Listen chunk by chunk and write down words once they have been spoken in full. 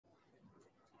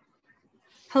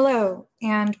Hello,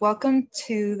 and welcome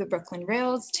to the Brooklyn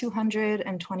Rail's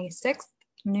 226th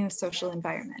New Social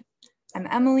Environment. I'm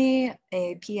Emily,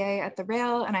 a PA at the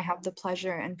Rail, and I have the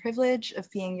pleasure and privilege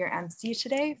of being your MC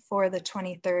today for the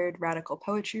 23rd Radical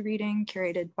Poetry Reading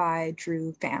curated by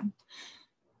Drew Pham.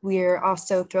 We're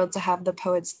also thrilled to have the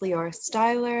poets Leor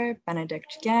Stylar,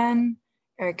 Benedict again,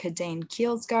 Erika Dane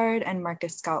Kielsgard, and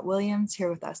Marcus Scott Williams here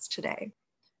with us today.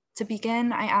 To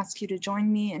begin, I ask you to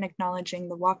join me in acknowledging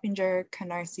the Wappinger,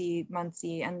 Canarsie,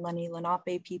 Munsee, and Lenni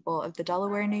Lenape people of the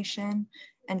Delaware Nation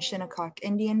and Shinnecock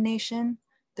Indian Nation,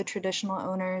 the traditional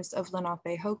owners of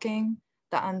Lenape-Hoking,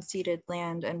 the unceded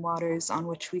land and waters on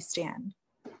which we stand.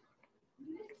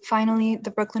 Finally,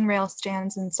 the Brooklyn Rail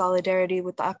stands in solidarity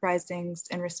with the uprisings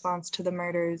in response to the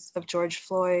murders of George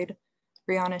Floyd,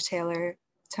 Breonna Taylor,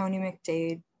 Tony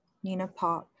McDade, Nina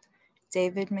Pop,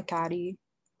 David McAdie,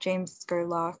 James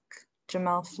Scurlock,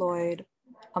 Jamel Floyd,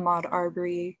 Ahmaud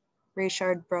Arbery,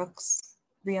 Rayshard Brooks,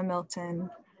 Rhea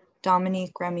Milton,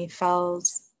 Dominique Remy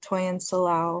Fells, Toyin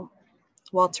Salau,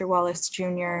 Walter Wallace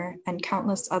Jr., and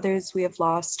countless others we have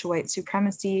lost to white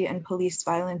supremacy and police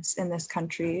violence in this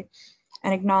country,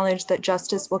 and acknowledge that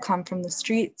justice will come from the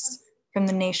streets, from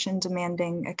the nation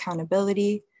demanding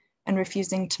accountability and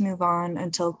refusing to move on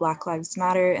until Black Lives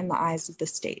Matter in the eyes of the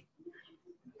state.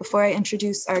 Before I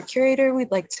introduce our curator, we'd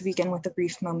like to begin with a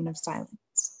brief moment of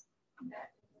silence.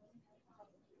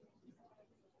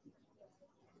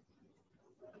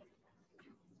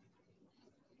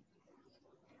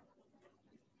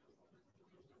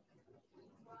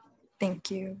 Thank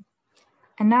you.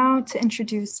 And now to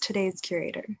introduce today's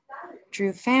curator.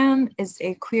 Drew Pham is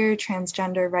a queer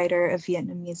transgender writer of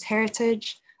Vietnamese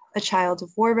heritage, a child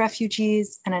of war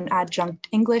refugees, and an adjunct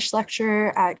English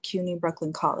lecturer at CUNY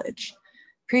Brooklyn College.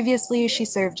 Previously, she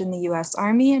served in the US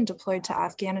Army and deployed to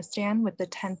Afghanistan with the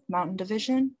 10th Mountain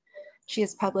Division. She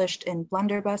has published in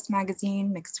Blunderbuss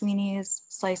Magazine, McSweeny's,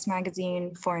 Slice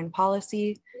Magazine, Foreign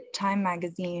Policy, Time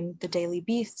Magazine, The Daily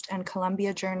Beast, and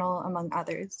Columbia Journal, among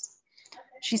others.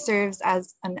 She serves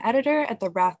as an editor at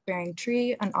The Wrath-Bearing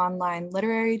Tree, an online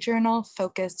literary journal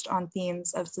focused on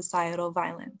themes of societal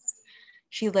violence.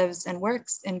 She lives and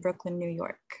works in Brooklyn, New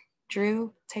York.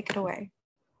 Drew, take it away.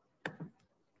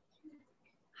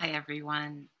 Hi,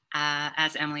 everyone.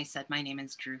 As Emily said, my name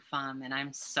is Drew Pham, and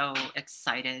I'm so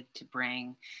excited to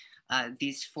bring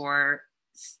these four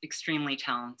extremely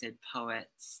talented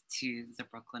poets to the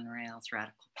Brooklyn Rail's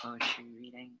Radical Poetry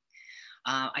Reading.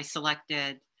 I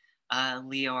selected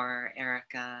Leor,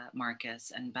 Erika,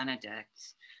 Marcus, and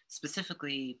Benedict,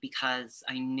 specifically because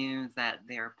I knew that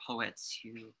they're poets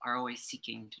who are always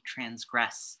seeking to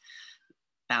transgress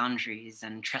boundaries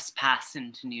and trespass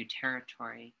into new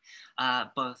territory,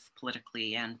 both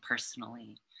politically and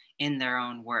personally in their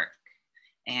own work.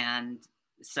 And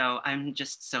so I'm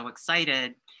just so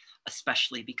excited,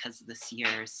 especially because this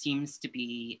year seems to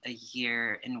be a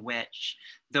year in which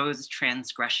those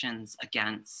transgressions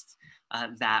against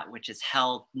that which is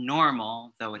held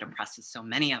normal, though it oppresses so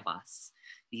many of us,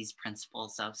 these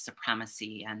principles of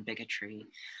supremacy and bigotry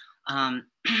and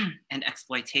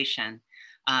exploitation,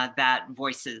 that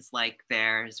voices like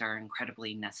theirs are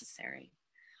incredibly necessary.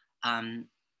 To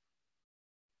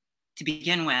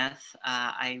begin with,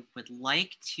 I would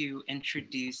like to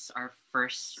introduce our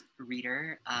first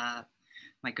reader,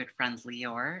 my good friend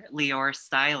Leor. Leor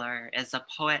Stylar is a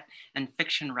poet and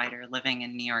fiction writer living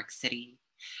in New York City.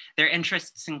 Their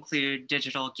interests include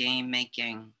digital game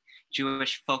making,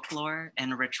 Jewish folklore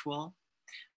and ritual,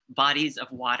 bodies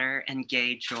of water, and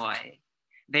gay joy.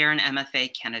 They are an MFA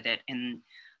candidate in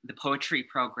the poetry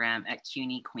program at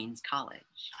CUNY Queens College.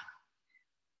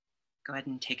 Go ahead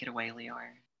and take it away,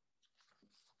 Leor.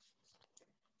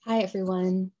 Hi,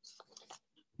 everyone.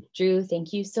 Drew,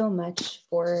 thank you so much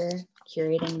for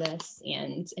curating this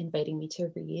and inviting me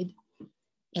to read.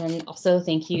 And also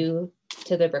thank you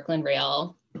to the Brooklyn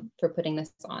Rail for putting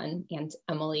this on, and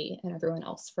Emily and everyone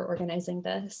else for organizing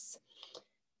this.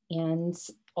 And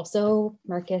also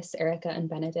Marcus, Erika, and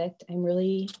Benedict, I'm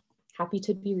really happy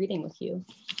to be reading with you.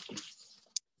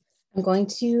 I'm going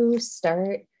to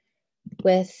start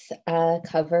with a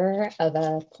cover of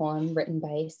a poem written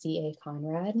by C.A.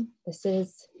 Conrad. This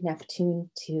is Neptune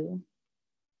 2.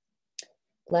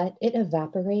 Let it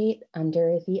evaporate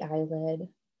under the eyelid,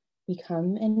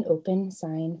 become an open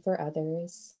sign for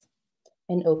others,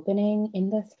 an opening in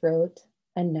the throat,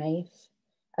 a knife,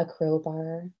 a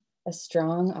crowbar, a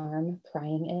strong arm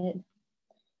prying it.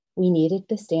 We needed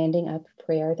the standing up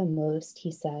prayer the most,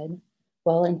 he said,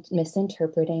 while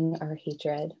misinterpreting our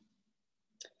hatred.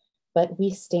 But we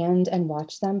stand and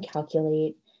watch them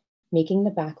calculate, making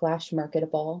the backlash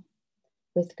marketable.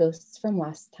 with ghosts from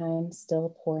last time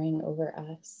still pouring over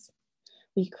us.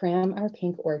 We cram our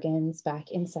pink organs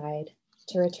back inside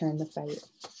to return the fight.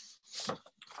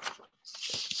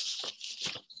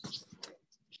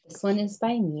 This one is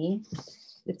by me.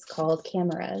 It's called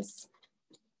Cameras.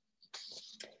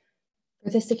 For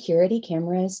the security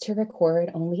cameras to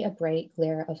record only a bright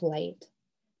glare of light,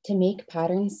 to make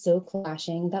patterns so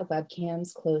clashing that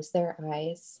webcams close their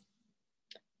eyes.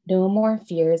 No more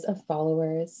fears of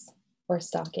followers or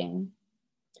stalking.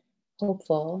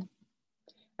 Hopeful.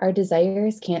 Our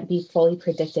desires can't be fully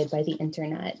predicted by the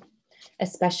internet,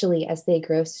 especially as they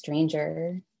grow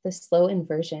stranger, the slow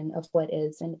inversion of what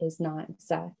is and is not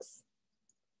sex.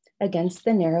 Against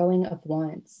the narrowing of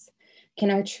wants, can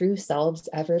our true selves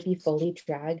ever be fully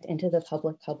dragged into the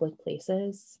public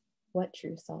places? What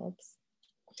true selves?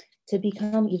 To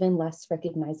become even less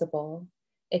recognizable,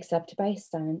 except by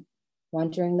scent,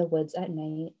 wandering the woods at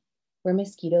night, where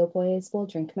mosquito boys will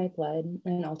drink my blood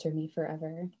and alter me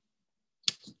forever.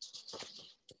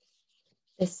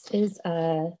 This is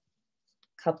a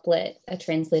couplet, a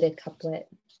translated couplet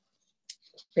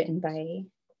written by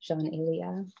Jean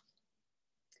Elia.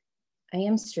 I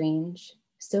am strange,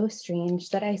 so strange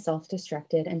that I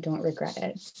self-destructed and don't regret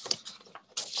it.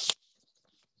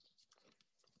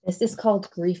 This is called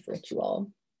Grief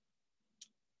Ritual.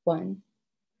 1.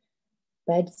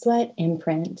 Bed sweat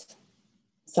imprint,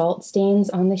 salt stains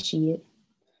on the sheet,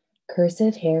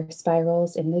 cursive hair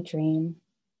spirals in the dream,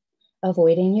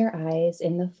 avoiding your eyes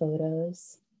in the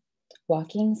photos,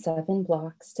 walking 7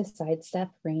 blocks to sidestep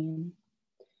rain,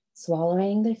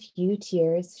 swallowing the few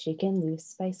tears shaken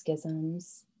loose by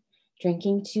schisms,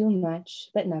 drinking too much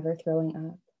but never throwing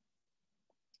up.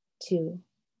 2.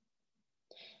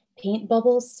 Paint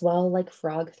bubbles swell like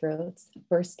frog throats,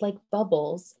 burst like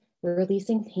bubbles,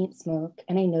 releasing paint smoke,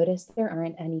 and I notice there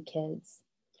aren't any kids.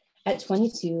 At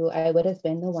 22, I would have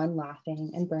been the one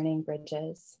laughing and burning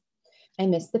bridges. I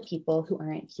miss the people who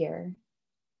aren't here.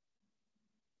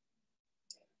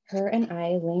 Her and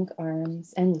I link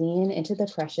arms and lean into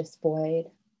the precious void.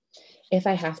 If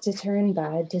I have to turn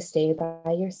bad to stay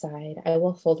by your side, I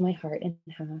will fold my heart in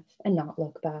half and not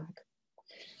look back.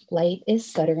 Light is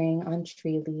sputtering on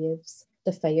tree leaves.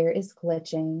 The fire is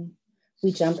glitching.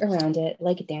 We jump around it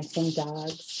like dancing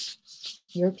dogs.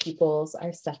 Your pupils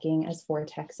are sucking as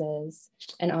vortexes,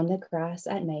 and on the grass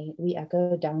at night, we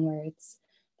echo downwards,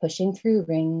 pushing through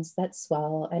rings that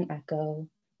swell and echo,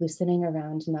 loosening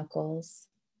around knuckles.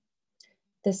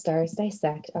 The stars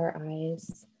dissect our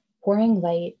eyes, pouring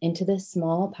light into the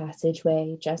small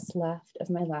passageway just left of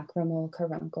my lacrimal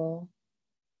caruncle.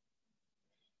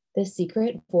 The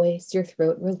secret voice your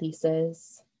throat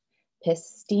releases, piss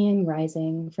steam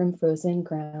rising from frozen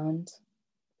ground,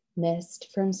 mist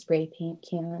from spray paint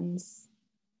cans,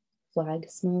 flag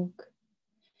smoke,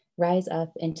 rise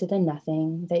up into the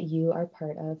nothing that you are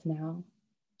part of now.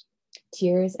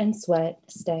 Tears and sweat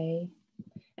stay,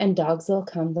 and dogs will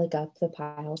come lick up the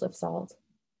piles of salt.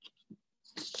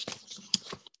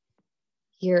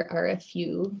 Here are a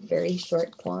few very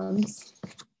short poems.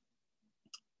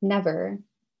 Never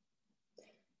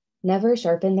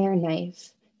sharpen their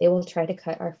knife. They will try to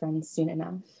cut our friends soon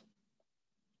enough.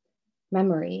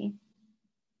 Memory.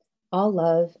 All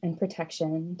love and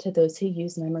protection to those who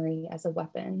use memory as a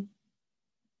weapon.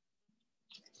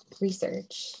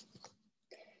 Research.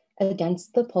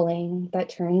 Against the pulling that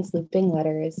turns looping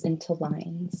letters into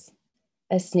lines,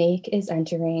 a snake is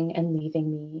entering and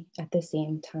leaving me at the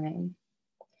same time.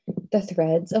 The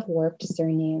threads of warped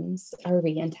surnames are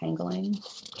re-entangling.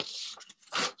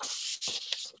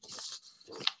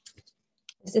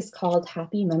 This is called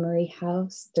Happy Memory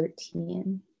House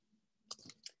 13.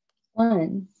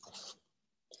 1.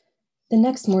 The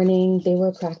next morning, they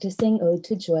were practicing Ode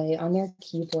to Joy on their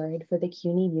keyboard for the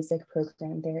CUNY music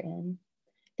program they're in.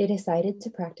 They decided to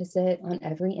practice it on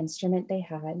every instrument they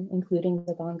had, including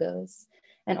the bongos,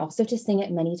 and also to sing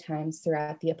it many times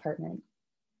throughout the apartment.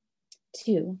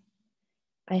 2.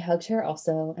 I hugged her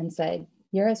also and said,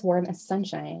 "You're as warm as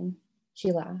sunshine."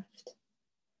 She laughed.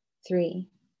 3.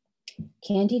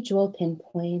 Candy jewel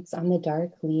pinpoints on the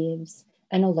dark leaves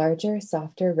and a larger,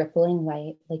 softer, rippling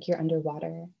light like you're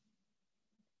underwater.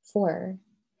 4.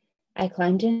 I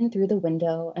climbed in through the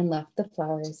window and left the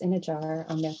flowers in a jar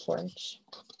on their porch.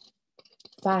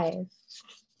 5.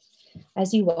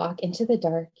 As you walk into the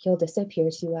dark, you'll disappear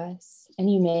to us,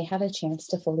 and you may have a chance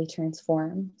to fully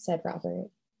transform, said Robert.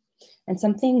 And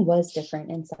something was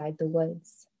different inside the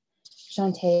woods.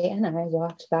 Shantae and I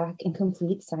walked back in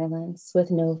complete silence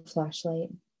with no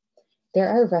flashlight. There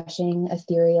are rushing,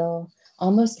 ethereal,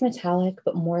 almost metallic,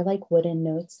 but more like wooden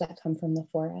notes that come from the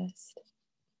forest.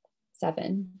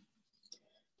 7.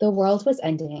 The world was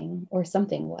ending, or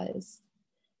something was.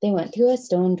 They went through a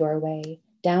stone doorway,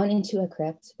 down into a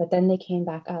crypt, but then they came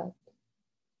back up.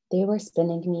 They were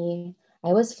spinning me.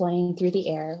 I was flying through the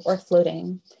air, or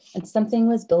floating, and something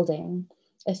was building.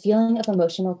 A feeling of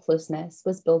emotional closeness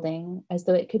was building, as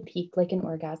though it could peak like an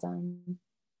orgasm.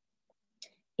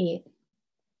 8.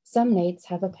 Some nights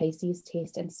have a Pisces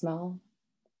taste and smell.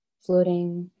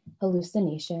 Floating,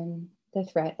 hallucination, the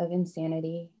threat of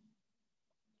insanity.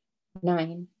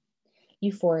 9.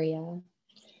 Euphoria.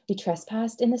 We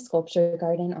trespassed in the sculpture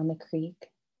garden on the creek.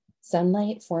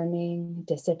 Sunlight forming,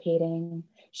 dissipating,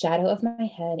 shadow of my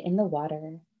head in the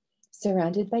water,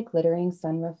 surrounded by glittering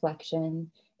sun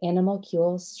reflection,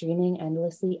 animalcules streaming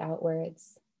endlessly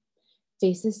outwards.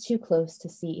 Faces too close to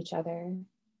see each other.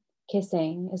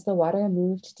 Kissing as the water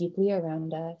moved deeply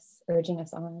around us, urging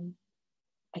us on.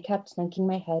 I kept dunking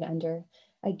my head under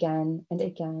again and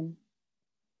again.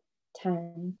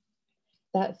 10.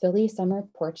 That Philly summer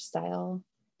porch style,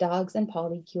 dogs and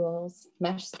polycules,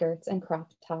 mesh skirts and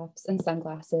crop tops and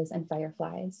sunglasses and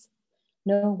fireflies.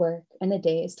 No work and the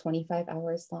day is 25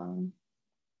 hours long.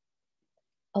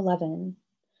 11.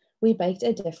 We biked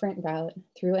a different route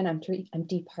through an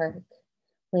empty park,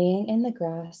 laying in the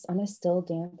grass on a still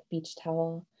damp beach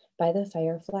towel by the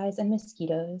fireflies and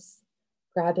mosquitoes,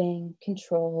 grabbing,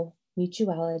 control,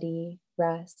 mutuality,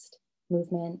 rest,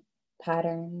 movement,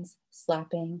 patterns,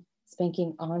 slapping,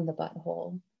 spanking on the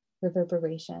butthole,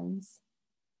 reverberations.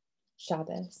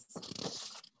 Shabbos.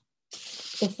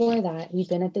 Before that, we'd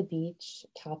been at the beach,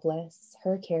 topless,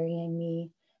 her carrying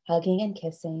me, hugging and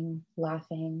kissing,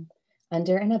 laughing,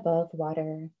 under and above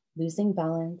water, losing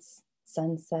balance,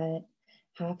 sunset,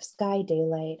 half sky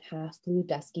daylight, half blue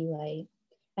dusky light,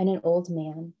 and an old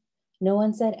man. No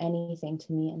one said anything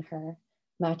to me and her,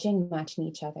 matching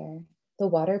each other, the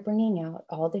water bringing out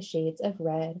all the shades of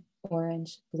red,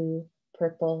 orange, blue,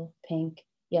 purple, pink,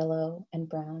 yellow, and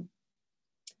brown.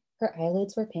 Her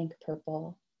eyelids were pink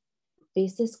purple,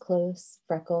 faces close,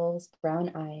 freckles,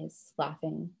 brown eyes,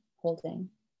 laughing, holding.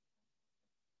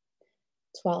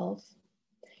 12.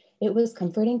 It was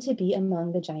comforting to be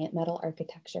among the giant metal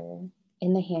architecture,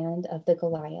 in the hand of the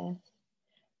Goliath.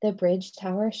 The bridge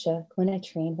tower shook when a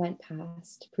train went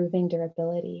past, proving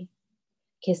durability.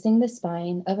 Kissing the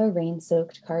spine of a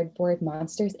rain-soaked cardboard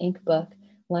Monsters, Inc. book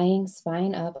lying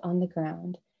spine up on the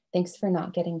ground. Thanks for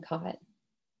not getting caught.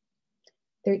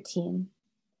 13.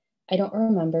 I don't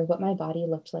remember what my body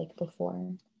looked like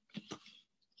before.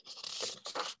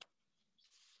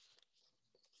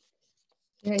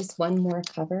 There is one more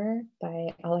cover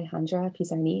by Alejandra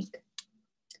Pizarnik.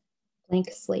 Blank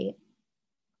Slate.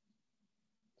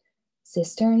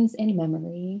 Cisterns in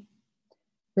memory,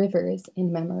 rivers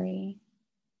in memory,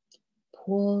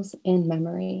 pools in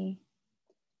memory,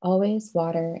 always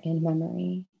water in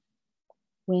memory,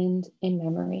 wind in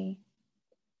memory,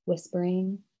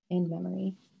 whispering in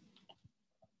memory.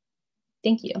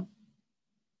 Thank you.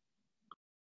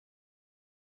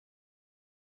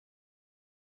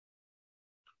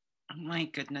 Oh my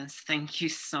goodness, thank you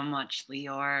so much,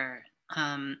 Leor.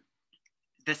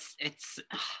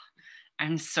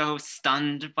 I'm so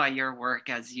stunned by your work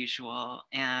as usual,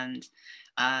 and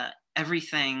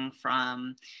everything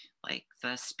from like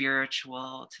the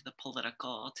spiritual to the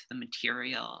political to the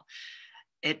material,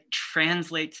 it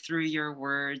translates through your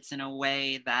words in a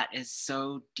way that is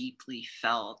so deeply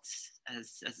felt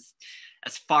as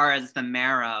far as the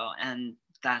marrow, and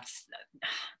that's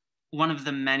one of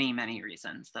the many, many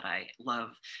reasons that I love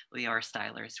Leor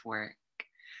Stylar's work.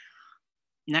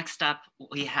 Next up,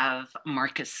 we have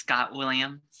Marcus Scott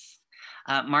Williams.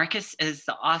 Marcus is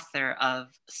the author of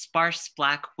Sparse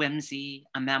Black Whimsy,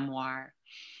 a memoir,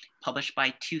 published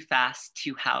by Too Fast,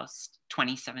 Too House,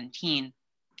 2017.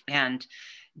 And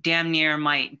damn near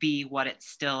might be what it's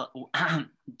still,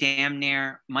 damn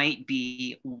near might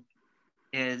be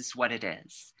is what it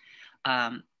is,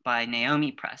 by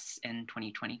Naomi Press in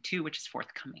 2022, which is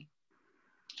forthcoming.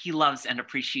 He loves and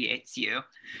appreciates you.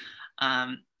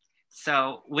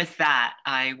 So with that,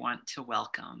 I want to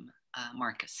welcome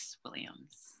Marcus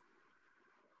Williams.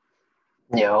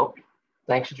 Yo,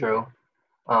 thanks, Drew.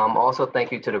 Also,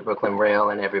 thank you to the Brooklyn Rail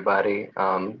and everybody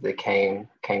that came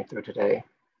through today.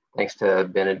 Thanks to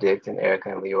Benedict and Erika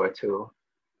and Leor too.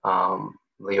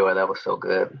 Leor, that was so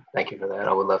good. Thank you for that.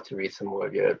 I would love to read some more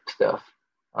of your stuff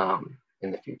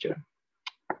in the future.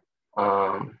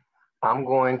 I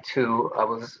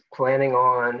was planning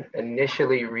on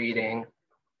initially reading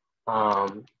a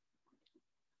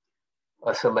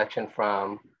selection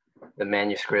from the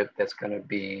manuscript that's going to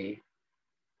be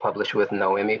published with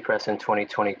Naomi Press in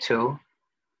 2022,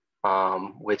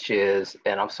 which is,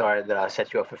 and I'm sorry that I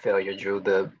set you up for failure, Drew,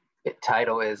 the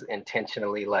title is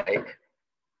intentionally like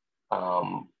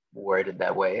worded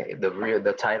that way.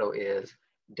 The title is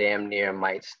Damn Near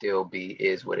Might Still Be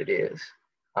Is What It Is,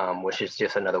 which is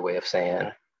just another way of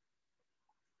saying,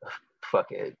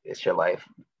 fuck it, it's your life,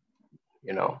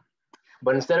 you know?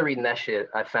 But instead of reading that shit,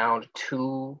 I found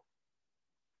two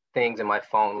things in my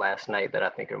phone last night that I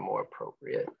think are more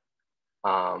appropriate.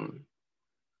 And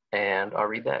I'll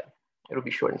read that. It'll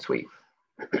be short and sweet.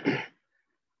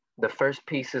 The first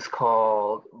piece is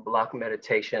called Block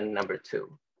Meditation Number 2.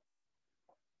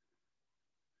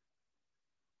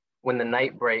 When the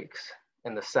night breaks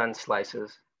and the sun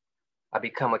slices, I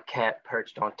become a cat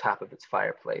perched on top of its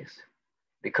fireplace,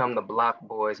 become the block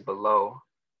boys below,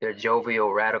 their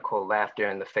jovial, radical laughter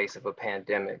in the face of a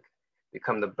pandemic,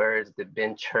 become the birds that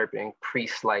been chirping,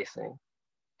 pre-slicing,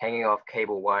 hanging off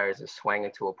cable wires that swang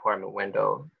into apartment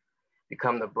windows,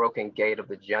 become the broken gate of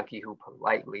the junkie who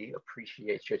politely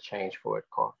appreciates your change for a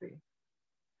coffee,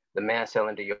 the man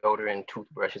selling deodorant and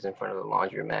toothbrushes in front of the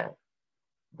laundromat,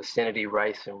 vicinity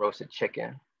rice and roasted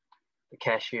chicken, the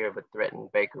cashier of a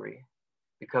threatened bakery,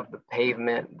 become the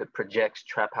pavement that projects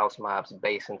Trap House Mob's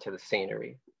bass into the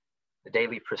scenery, the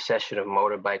daily procession of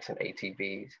motorbikes and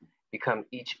ATVs, become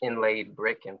each inlaid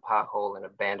brick and pothole and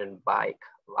abandoned bike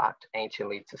locked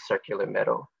anciently to circular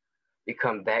metal,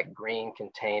 become that green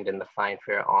contained in the fine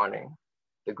fair awning,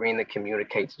 the green that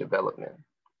communicates development,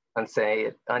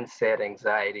 unsaid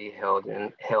anxiety held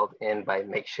in by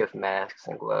makeshift masks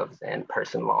and gloves and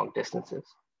person-long distances.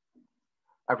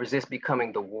 I resist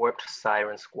becoming the warped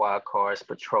siren squad cars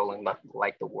patrolling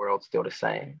like the world's still the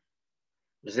same.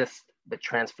 Resist the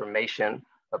transformation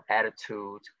of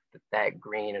attitudes that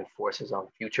green enforces on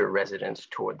future residents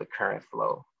toward the current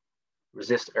flow.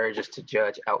 Resist urges to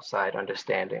judge outside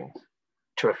understandings,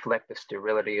 to reflect the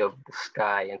sterility of the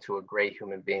sky into a gray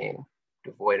human being,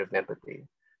 devoid of empathy,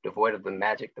 devoid of the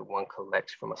magic that one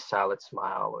collects from a solid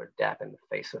smile or a dap in the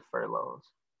face of furloughs.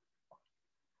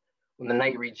 When the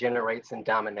night regenerates and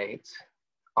dominates,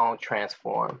 I don't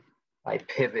transform. I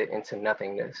pivot into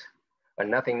nothingness, a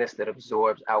nothingness that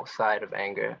absorbs outside of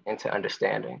anger into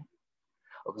understanding.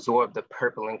 Absorb the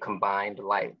purple and combined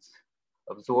lights,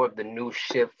 absorb the new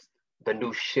shifts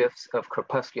of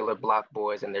crepuscular block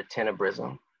boys and their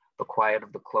tenebrism, the quiet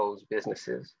of the closed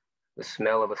businesses, the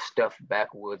smell of a stuffed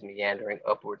backwoods meandering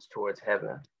upwards towards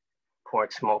heaven, pouring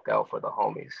smoke out for the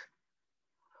homies.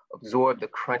 Absorb the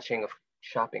crunching of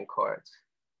shopping carts,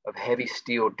 of heavy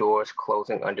steel doors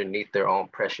closing underneath their own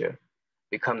pressure,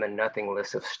 become the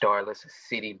nothingness of starless,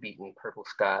 city-beaten purple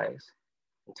skies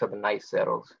until the night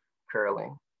settles,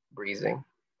 curling, breezing.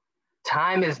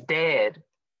 Time is dead,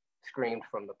 screamed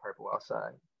from the purple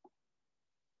outside.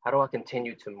 How do I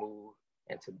continue to move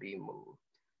and to be moved?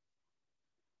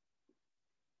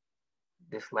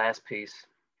 This last piece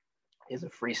is a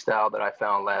freestyle that I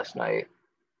found last night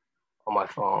on my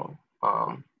phone.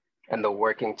 And the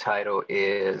working title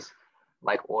is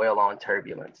Like Oil on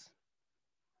Turbulence.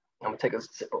 I'm gonna take a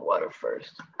sip of water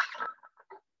first.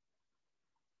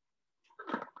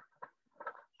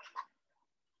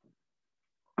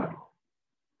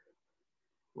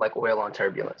 Like oil on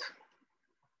turbulence.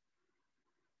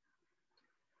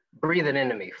 Breathe it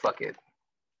into me, fuck it.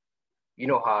 You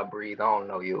know how I breathe, I don't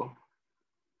know you.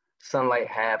 Sunlight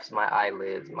halves my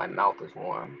eyelids, my mouth is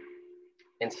warm.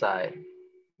 Inside,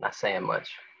 not saying much.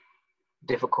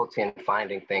 Difficulty in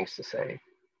finding things to say.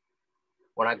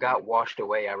 When I got washed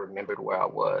away, I remembered where I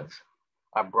was.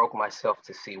 I broke myself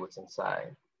to see what's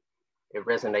inside. It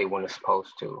resonated when it's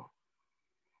supposed to.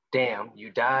 Damn, you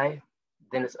die?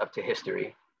 Then it's up to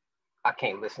history. I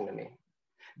can't listen to me.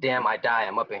 Damn, I die,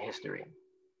 I'm up in history.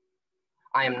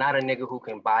 I am not a nigga who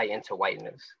can buy into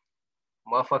whiteness.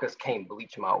 Motherfuckers can't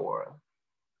bleach my aura.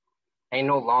 Ain't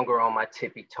no longer on my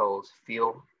tippy toes,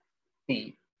 feel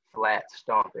feet flat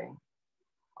stomping.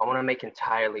 I wanna make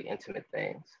entirely intimate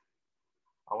things.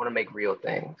 I wanna make real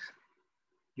things.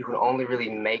 You can only really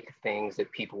make things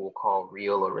that people will call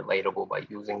real or relatable by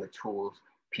using the tools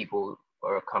people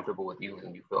are comfortable with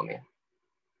using, you feel me?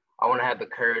 I wanna have the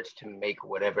courage to make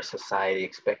whatever society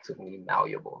expects of me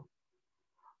malleable.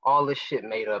 All this shit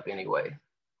made up anyway.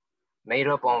 Made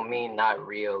up on me, not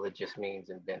real, it just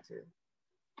means invented.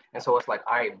 And so it's like,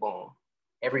 all right, boom.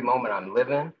 Every moment I'm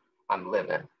living.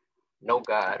 No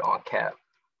God on cap.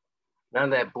 None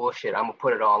of that bullshit, I'm gonna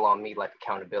put it all on me like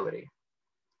accountability.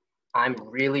 I'm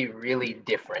really, really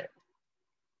different.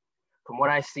 From what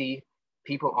I see,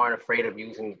 people aren't afraid of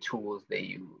using the tools they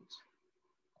use.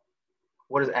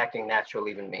 What does acting natural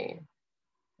even mean?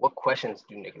 What questions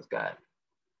do niggas got?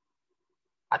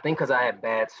 I think because I have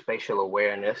bad spatial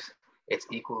awareness, it's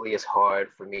equally as hard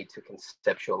for me to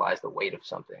conceptualize the weight of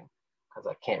something. because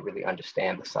I can't really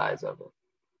understand the size of it.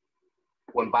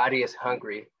 When body is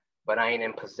hungry, but I ain't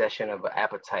in possession of an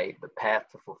appetite, the path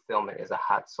to fulfillment is a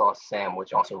hot sauce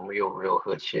sandwich on some real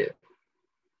hood shit.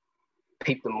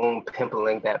 Peep the moon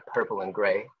pimpling that purple and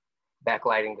gray,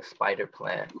 backlighting the spider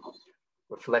plant,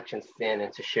 reflections thin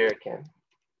into shuriken.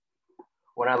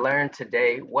 What I learned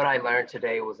today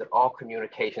was that all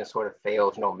communication sort of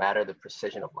fails no matter the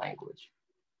precision of language,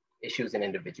 issues and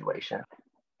individuation.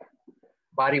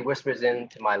 Body whispers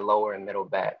into my lower and middle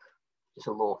back, just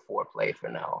a little foreplay for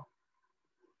now.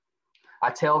 I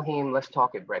tell him, let's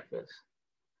talk at breakfast.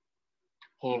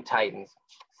 Him tightens,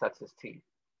 sucks his teeth,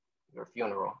 your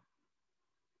funeral.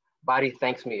 Body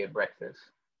thanks me at breakfast,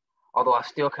 although I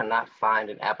still cannot find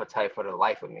an appetite for the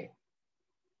life of me.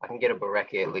 I can get a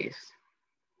bareki at least.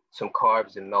 Some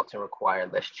carbs and melting require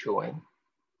less chewing.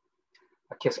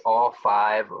 I kiss all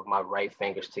 5 of my right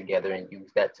fingers together and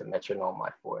use that to metronome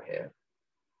my forehead.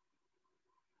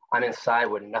 I'm inside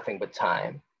with nothing but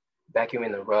time,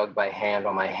 vacuuming the rug by hand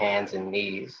on my hands and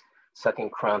knees, sucking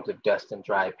crumbs of dust and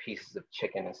dry pieces of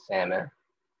chicken and salmon,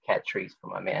 cat treats for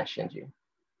my man Shinji.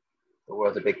 The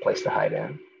world's a big place to hide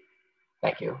in.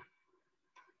 Thank you.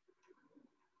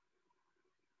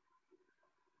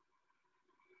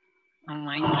 Oh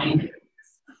my goodness.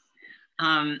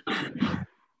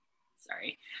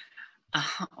 Sorry.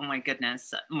 Oh my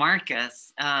goodness.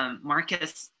 Marcus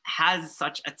has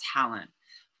such a talent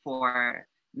for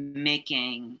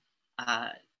making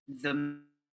the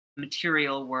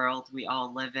material world we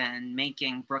all live in,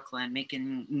 making Brooklyn,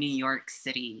 making New York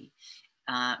City,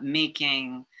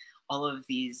 making all of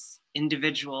these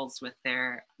individuals with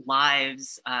their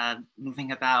lives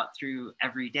moving about through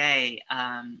every day,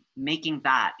 making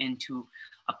that into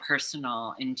a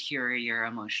personal, interior,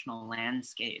 emotional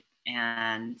landscape.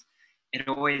 And it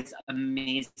always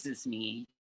amazes me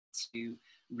to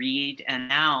read, and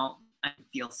now I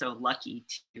feel so lucky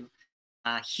to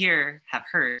have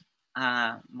heard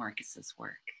Marcus's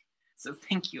work. So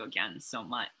thank you again so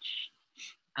much.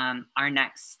 Our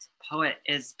next poet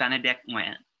is Benedict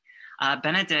Nguyễn.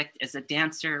 Benedict is a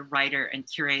dancer, writer, and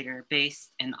curator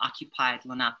based in occupied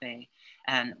Lenape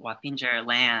and Wappinger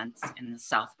lands in the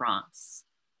South Bronx.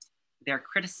 Their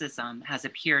criticism has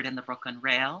appeared in the Brooklyn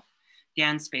Rail,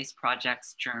 Dan Space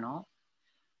Project's Journal,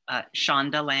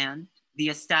 Shondaland, The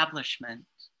Establishment,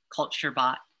 Culture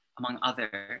Bot, among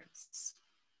others.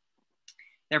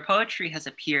 Their poetry has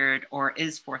appeared or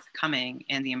is forthcoming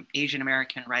in the Asian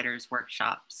American Writers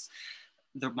Workshops,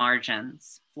 The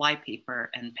Margins, Flypaper,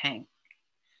 and Pink.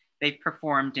 They've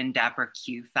performed in Dapper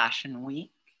Q Fashion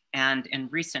Week and in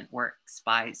recent works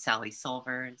by Sally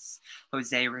Silvers,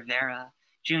 Jose Rivera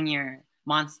Jr.,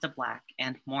 Monsta Black,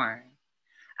 and more.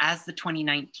 As the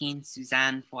 2019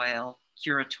 Suzanne Foyle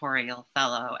Curatorial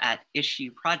Fellow at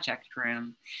Issue Project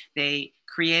Room, they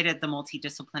created the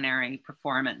multidisciplinary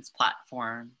performance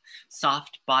platform,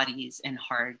 Soft Bodies in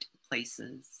Hard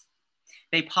Places.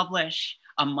 They publish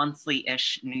a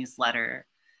monthly-ish newsletter,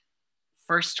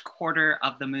 First Quarter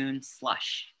of the Moon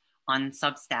Slush, on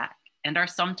Substack, and are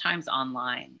sometimes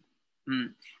online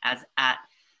as at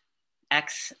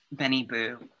X Benny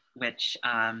Boo, which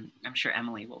I'm sure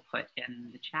Emily will put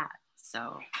in the chat.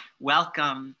 So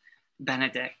welcome,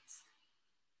 Benedict.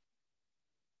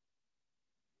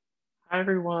 Hi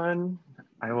everyone.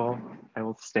 I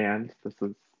will stand. This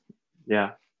is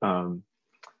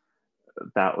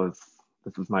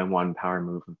this is my one power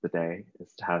move of the day,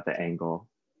 is to have the angle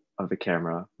of the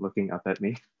camera looking up at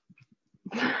me.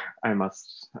 I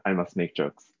must make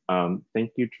jokes.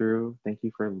 Thank you, Drew. Thank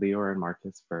you for Leor and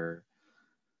Marcus for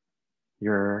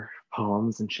your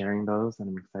poems and sharing those. And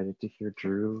I'm excited to hear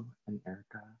Drew and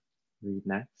Erika read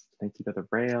next. Thank you to the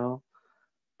Rail.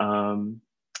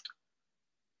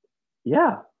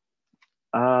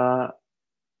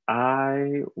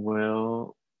 I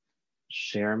will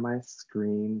share my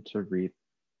screen to read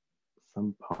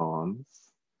some poems.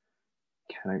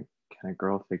 Can a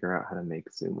girl figure out how to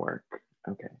make Zoom work?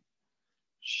 Okay,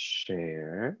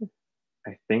 share.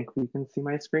 I think we can see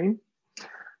my screen.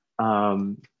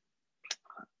 The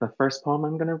first poem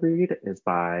I'm gonna read is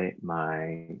by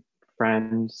my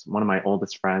friend, one of my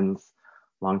oldest friends,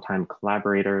 longtime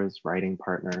collaborators, writing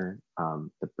partner,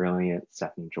 the brilliant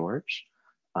Stephanie George.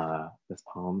 This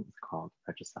poem is called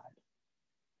Regicide.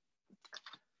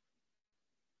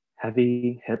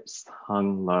 Heavy hips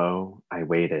hung low, I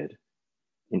waited.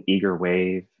 An eager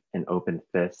wave, an open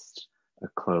fist, a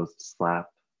closed slap,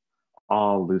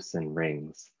 all loosen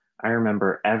rings. I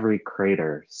remember every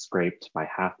crater scraped by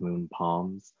half-moon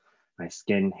palms, my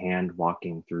skinned hand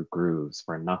walking through grooves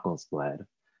where knuckles bled.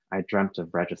 I dreamt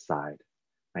of regicide,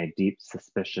 my deep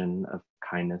suspicion of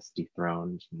kindness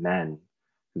dethroned men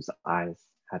whose eyes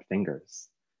had fingers.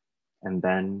 And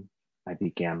then I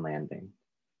began landing.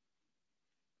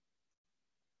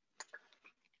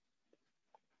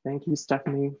 Thank you,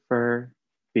 Stephanie, for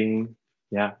being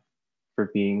a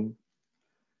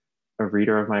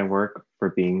reader of my work, for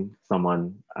being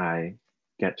someone I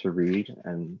get to read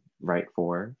and write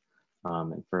for,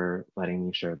 and for letting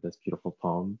me share this beautiful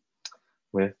poem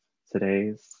with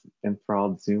today's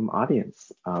enthralled Zoom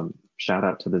audience. Shout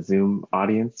out to the Zoom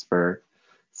audience for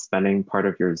spending part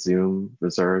of your Zoom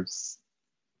reserves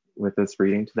with this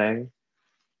reading today.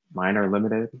 Mine are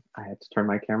limited. I had to turn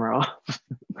my camera off.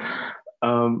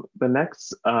 The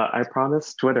next, I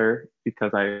promised Twitter,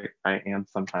 because I am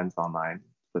sometimes online.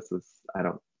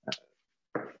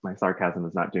 My sarcasm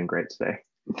is not doing great today.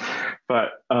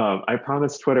 But I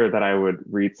promised Twitter that I would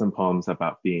read some poems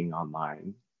about being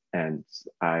online. And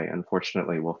I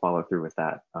unfortunately will follow through with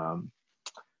that.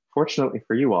 Fortunately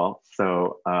for you all,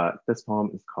 so this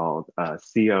poem is called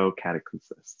CO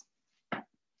Catacousis.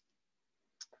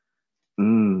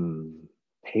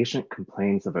 Patient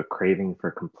complains of a craving for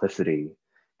complicity,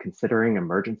 considering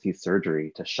emergency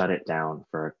surgery to shut it down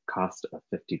for a cost of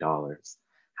 $50,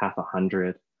 half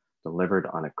 $100, delivered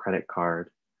on a credit card,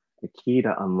 a key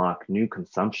to unlock new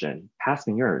consumption. Pass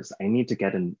me yours, I need to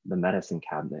get in the medicine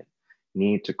cabinet,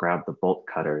 need to grab the bolt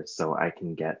cutters so I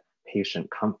can get patient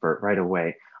comfort right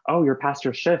away. Oh, you're past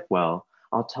your shift, well,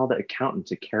 I'll tell the accountant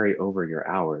to carry over your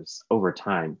hours,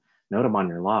 overtime, note them on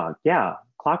your log. Yeah,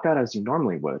 clock out as you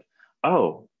normally would.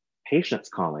 Oh, patient's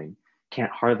calling,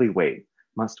 can't hardly wait.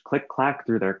 Must click clack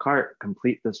through their cart,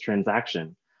 complete this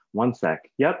transaction. One sec,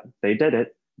 yep, they did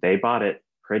it. They bought it,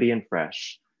 pretty and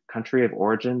fresh. Country of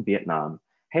origin, Vietnam.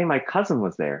 Hey, my cousin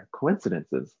was there,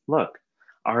 coincidences. Look,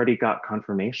 already got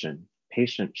confirmation.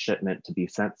 Patient shipment to be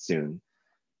sent soon.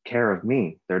 Care of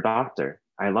me, their doctor.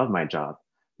 I love my job.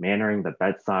 Mannering the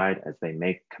bedside as they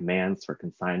make commands for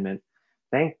consignment.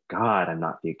 Thank God I'm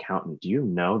not the accountant. Do you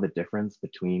know the difference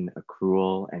between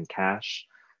accrual and cash?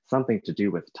 Something to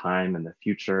do with time and the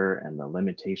future and the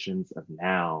limitations of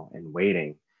now and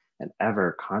waiting and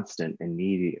ever constant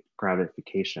immediate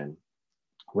gratification.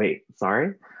 Wait,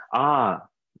 sorry? Ah,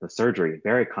 the surgery,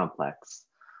 very complex.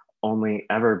 Only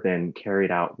ever been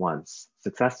carried out once,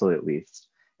 successfully at least.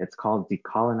 It's called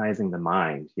decolonizing the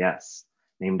mind, yes.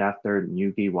 Named after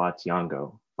Ngugi Wa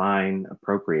Thiong'o. Fine,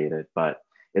 appropriated, but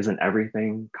isn't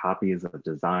everything copies of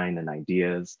design and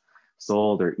ideas,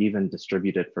 sold or even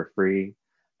distributed for free?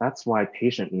 That's why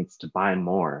patient needs to buy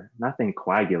more. Nothing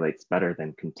coagulates better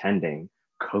than contending,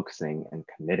 coaxing, and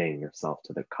committing yourself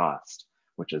to the cost,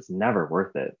 which is never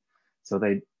worth it. So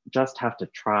they just have to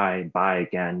try, buy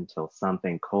again till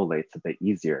something collates a bit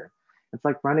easier. It's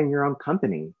like running your own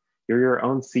company. You're your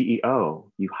own CEO.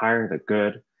 You hire the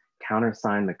good,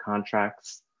 countersign the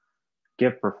contracts,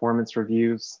 give performance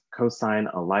reviews, co-sign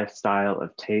a lifestyle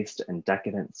of taste and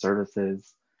decadent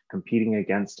services, competing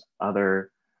against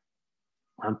other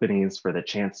companies for the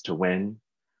chance to win.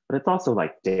 But it's also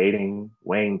like dating,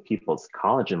 weighing people's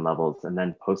collagen levels, and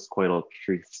then postcoital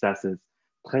tristesses,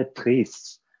 très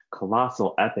triste,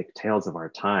 colossal epic tales of our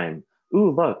time. Ooh,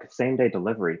 look, same day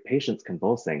delivery, patients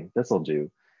convulsing, this'll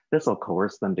do. This'll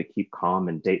coerce them to keep calm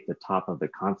and date the top of the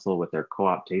console with their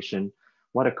co-optation.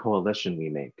 What a coalition we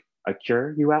make. A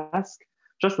cure, you ask?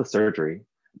 Just the surgery.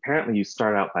 Apparently you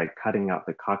start out by cutting out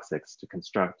the coccyx to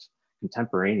construct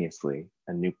contemporaneously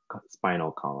a new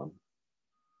spinal column.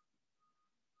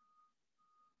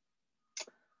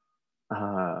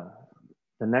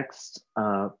 The next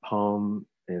poem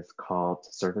is called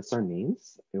To Service Our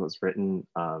Needs. It was written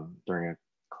during a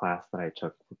class that I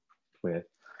took with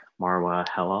Marwa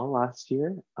Hellal last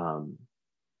year.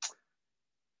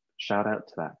 Shout out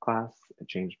to that class, it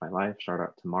changed my life. Shout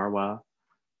out to Marwa.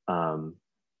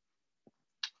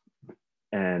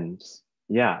 And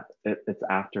yeah, it's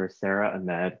after Sarah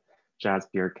Ahmed,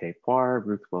 Jasbir K. Poir,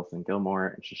 Ruth Wilson Gilmore,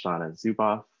 and Shoshana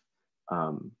Zuboff.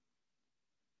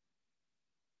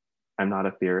 I'm not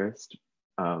a theorist,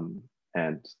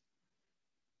 and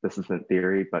this isn't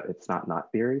theory, but it's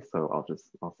not theory, so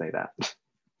I'll say that.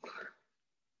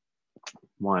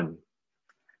 1.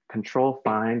 Control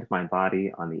find my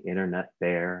body on the internet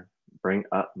bare, bring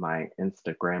up my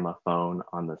Instagramma phone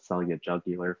on the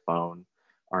cellular phone.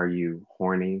 Are you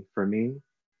horny for me?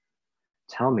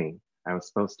 Tell me, I was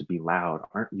supposed to be loud.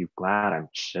 Aren't you glad I'm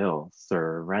chill?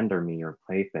 Surrender me your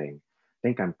plaything.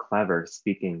 Think I'm clever,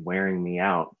 speaking, wearing me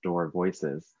out, door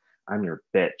voices. I'm your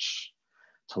bitch.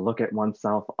 To look at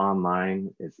oneself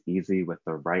online is easy with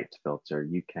the right filter.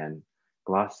 You can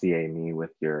glossier me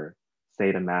with your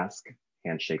Seda mask,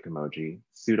 handshake emoji,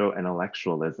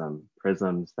 pseudo-intellectualism,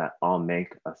 prisms that all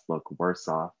make us look worse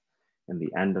off in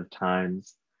the end of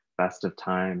times, best of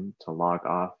time to log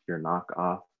off your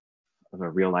knockoff of a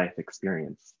real life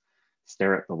experience.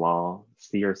 Stare at the wall,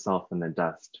 see yourself in the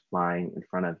dust flying in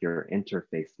front of your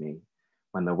interface me.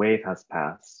 When the wave has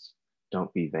passed,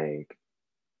 don't be vague.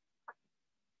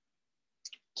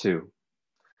 2.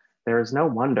 There is no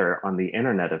wonder on the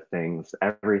internet of things,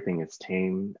 everything is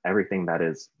tame, everything that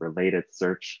is related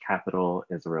search capital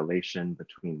is a relation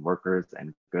between workers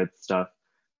and good stuff,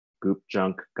 goop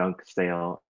junk, gunk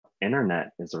sale.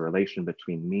 Internet is a relation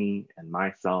between me and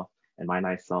myself, and my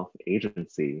myself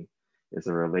agency is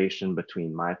a relation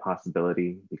between my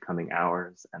possibility becoming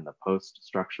ours and the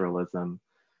post-structuralism.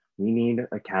 We need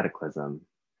a cataclysm.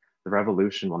 The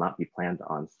revolution will not be planned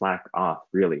on. Slack off,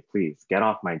 really, please. Get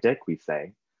off my dick, we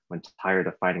say, when tired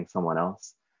of fighting someone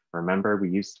else. Remember we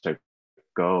used to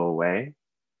go away?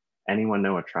 Anyone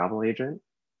know a travel agent?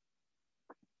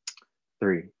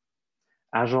 3.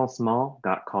 Agencement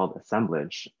got called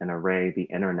assemblage, an array the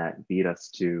internet beat us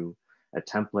to, a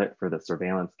template for the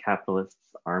surveillance capitalists'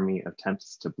 army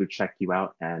attempts to blue check you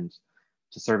out and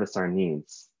to service our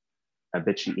needs. A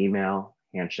bitchy email,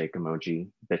 handshake emoji,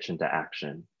 bitch into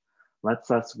action.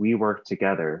 Lets us we work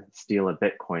together, steal a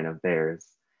Bitcoin of theirs,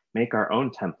 make our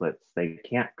own templates they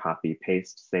can't copy,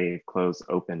 paste, save, close,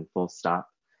 open, full stop,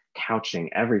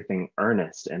 couching everything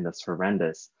earnest in this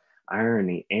horrendous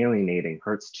irony, alienating,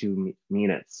 hurts to mean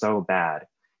it so bad.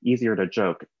 Easier to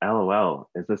joke, LOL,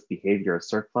 is this behavior a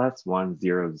surplus?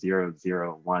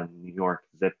 10001 New York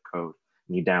zip code,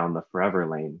 me down the forever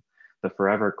lane. The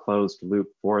forever closed loop,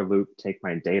 for loop, take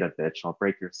my data, bitch. I'll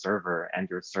break your server and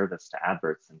your service to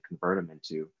adverts and convert them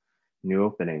into new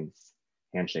openings,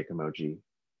 handshake emoji.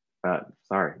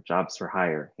 Jobs for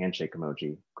hire, handshake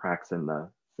emoji, cracks in the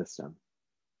system.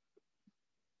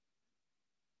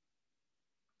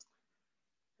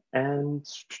 And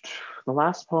the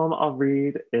last poem I'll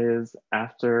read is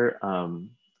after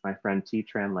my friend T.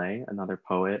 Tran Lay, another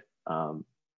poet.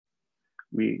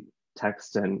 We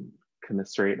text and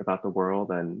commiserate about the world,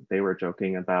 and they were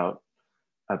joking about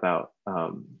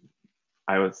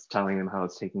I was telling them how I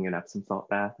was taking an Epsom salt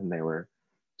bath, and they were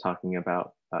talking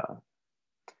about,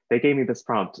 they gave me this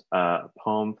prompt,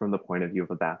 poem from the point of view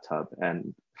of a bathtub.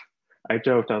 And I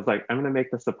joked, I was like, I'm gonna make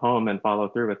this a poem and follow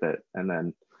through with it. And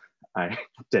then I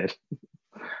did.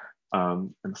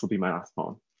 And this will be my last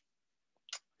poem.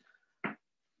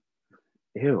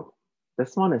 Ew,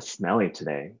 this one is smelly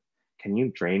today. Can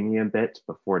you drain me a bit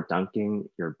before dunking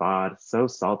your bod so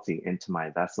salty into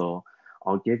my vessel?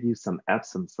 I'll give you some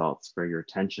Epsom salts for your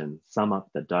tension, sum up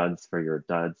the duds for your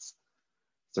duds,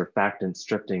 surfactant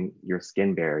stripping your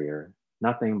skin barrier,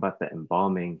 nothing but the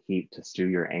embalming heat to stew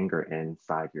your anger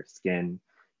inside your skin,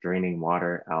 draining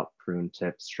water out prune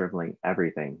tips, shriveling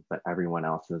everything but everyone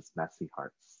else's messy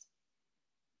hearts.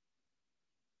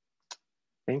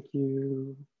 Thank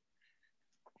you.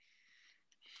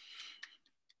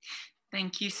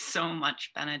 Thank you so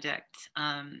much, Benedict.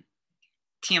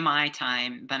 TMI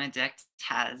time, Benedict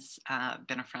has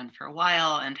been a friend for a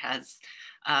while and has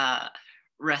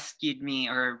rescued me,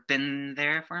 or been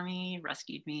there for me,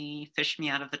 rescued me, fished me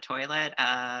out of the toilet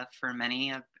for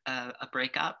many a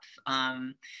breakup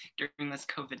during this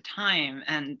COVID time.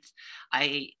 And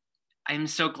I'm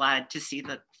so glad to see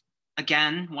that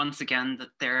once again, that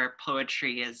their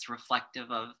poetry is reflective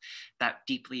of that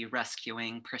deeply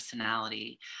rescuing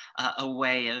personality, a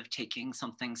way of taking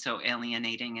something so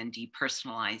alienating and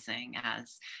depersonalizing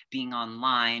as being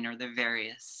online, or the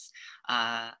various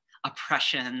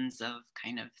oppressions of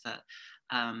kind of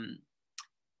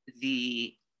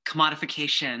the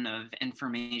commodification of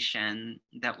information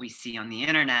that we see on the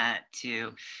internet,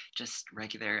 to just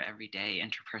regular everyday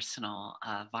interpersonal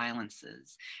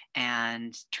violences,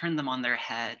 and turn them on their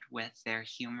head with their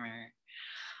humor.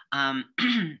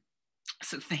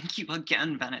 So thank you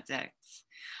again, Benedict.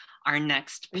 Our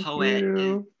next poet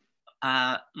is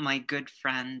my good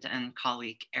friend and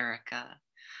colleague, Erika.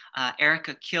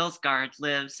 Erika Kielsgard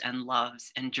lives and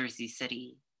loves in Jersey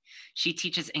City. She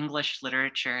teaches English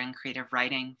literature and creative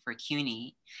writing for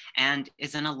CUNY and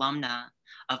is an alumna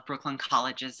of Brooklyn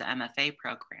College's MFA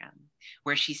program,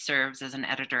 where she serves as an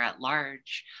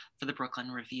editor-at-large for the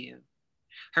Brooklyn Review.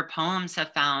 Her poems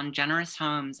have found generous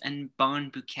homes in Bone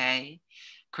Bouquet,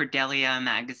 Cordelia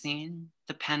Magazine,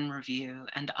 the Pen Review,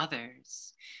 and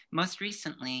others. Most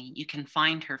recently, you can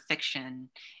find her fiction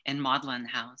in Maudlin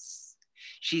House.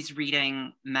 She's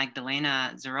reading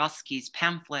Magdalena Zorowski's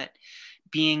pamphlet,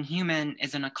 Being Human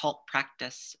is an occult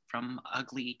practice from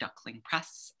Ugly Duckling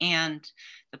Press, and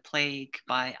The Plague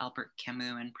by Albert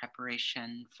Camus in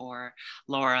preparation for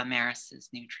Laura Maris's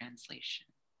new translation.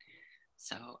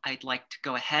 So I'd like to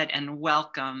go ahead and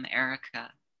welcome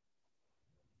Erika.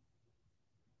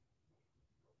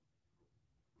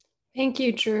 Thank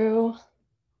you, Drew.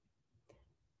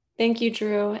 Thank you,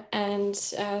 Drew, and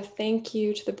thank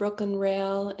you to the Brooklyn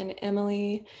Rail and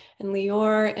Emily and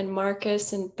Leor and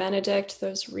Marcus and Benedict.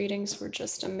 Those readings were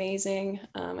just amazing.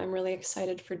 I'm really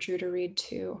excited for Drew to read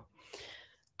too.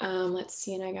 Let's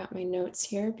see, and I got my notes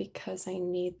here because I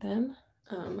need them.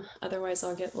 Otherwise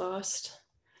I'll get lost.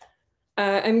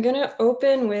 I'm gonna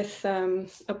open with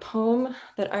a poem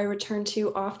that I return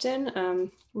to often,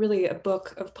 really a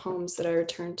book of poems that I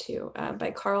return to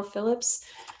by Carl Phillips.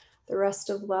 The Rest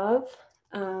of Love.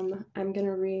 I'm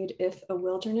gonna read If a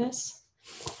Wilderness.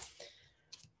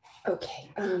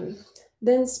 Okay,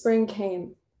 then spring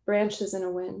came, branches in a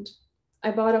wind.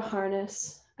 I bought a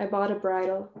harness, I bought a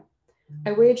bridle.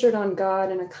 I wagered on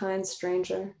God and a kind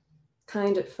stranger,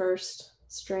 kind at first,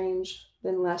 strange,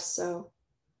 then less so.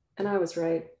 And I was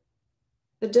right.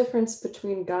 The difference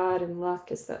between God and luck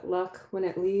is that luck, when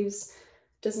it leaves,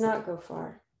 does not go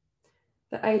far.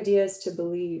 The idea is to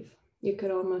believe. You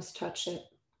could almost touch it.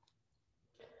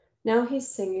 Now he's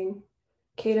singing,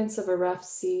 cadence of a rough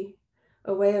sea,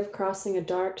 a way of crossing a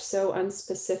dark so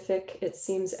unspecific it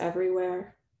seems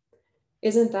everywhere.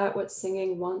 Isn't that what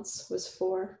singing once was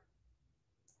for?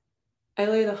 I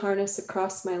lay the harness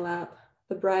across my lap,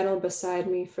 the bridle beside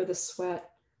me for the sweat,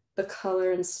 the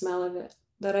color and smell of it,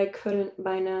 that I couldn't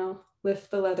by now lift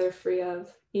the leather free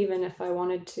of, even if I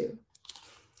wanted to.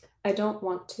 I don't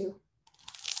want to.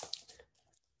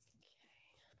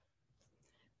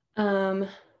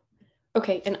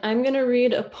 Okay, and I'm gonna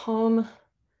read a poem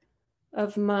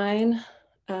of mine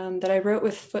that I wrote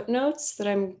with footnotes that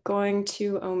I'm going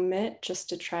to omit just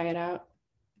to try it out.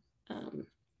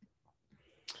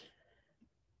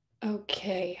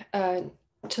 Okay,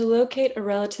 to locate a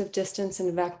relative distance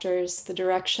in vectors, the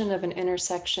direction of an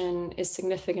intersection is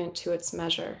significant to its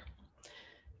measure.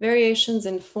 Variations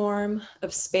in form,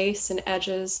 of space and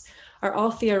edges are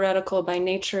all theoretical by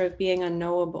nature of being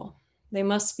unknowable. They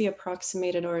must be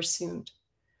approximated or assumed.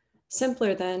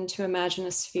 Simpler then to imagine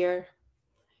a sphere.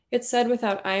 It's said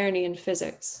without irony in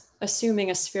physics, assuming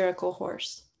a spherical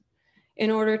horse, in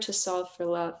order to solve for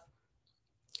love.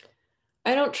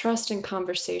 I don't trust in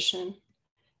conversation.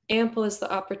 Ample is the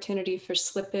opportunity for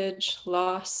slippage,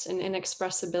 loss, and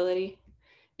inexpressibility.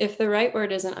 If the right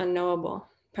word isn't unknowable,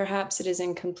 perhaps it is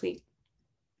incomplete.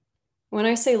 When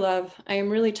I say love, I am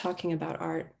really talking about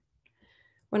art.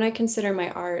 When I consider my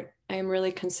art, I am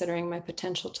really considering my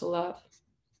potential to love.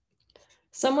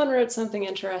 Someone wrote something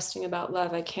interesting about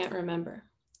love I can't remember.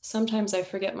 Sometimes I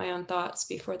forget my own thoughts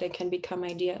before they can become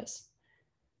ideas.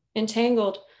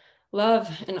 Entangled, love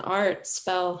and art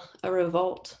spell a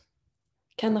revolt.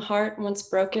 Can the heart, once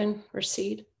broken,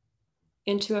 recede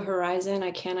into a horizon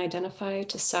I can't identify,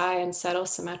 to sigh and settle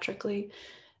symmetrically,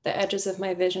 the edges of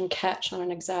my vision catch on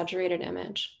an exaggerated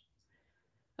image?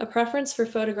 A preference for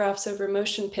photographs over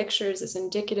motion pictures is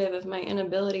indicative of my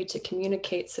inability to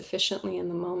communicate sufficiently in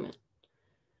the moment.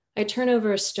 I turn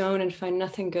over a stone and find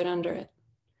nothing good under it.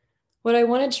 What I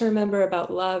wanted to remember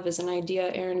about love is an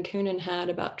idea Aaron Coonan had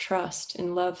about trust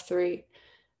in Love 3,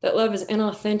 that love is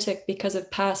inauthentic because of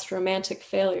past romantic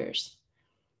failures,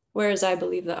 whereas I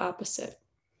believe the opposite.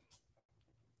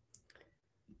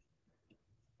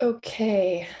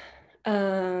 Okay,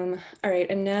 all right,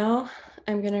 and now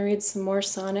I'm gonna read some more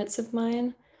sonnets of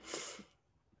mine.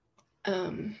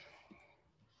 All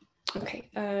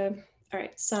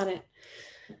right, sonnet.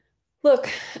 Look,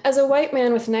 as a white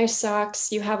man with nice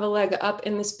socks, you have a leg up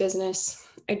in this business.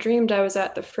 I dreamed I was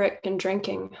at the Frick and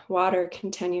drinking water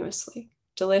continuously.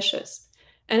 Delicious.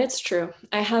 And it's true,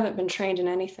 I haven't been trained in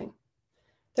anything.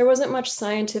 There wasn't much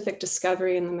scientific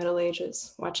discovery in the Middle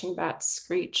Ages, watching bats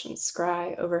screech and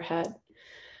scry overhead.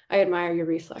 I admire your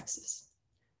reflexes.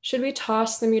 Should we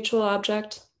toss the mutual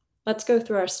object? Let's go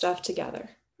through our stuff together,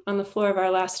 on the floor of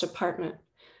our last apartment.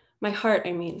 My heart,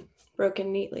 I mean,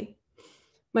 broken neatly.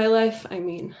 My life, I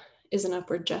mean, is an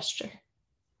upward gesture.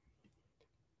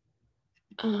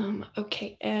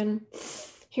 Okay, and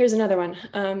here's another one.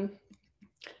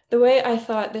 The way I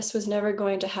thought this was never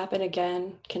going to happen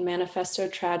again can manifesto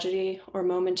tragedy or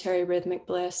momentary rhythmic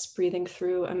bliss breathing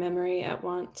through a memory at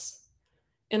once.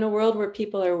 In a world where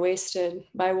people are wasted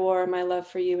by war, my love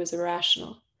for you is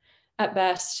irrational, at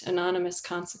best, anonymous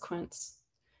consequence.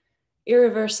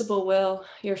 Irreversible will,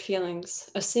 your feelings,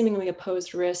 a seemingly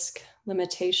opposed risk,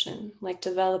 limitation, like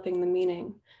developing the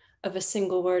meaning of a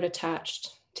single word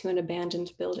attached to an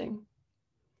abandoned building.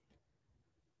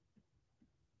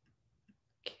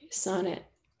 Okay, sonnet.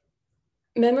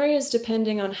 Memory is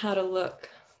depending on how to look,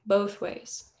 both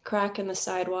ways. Crack in the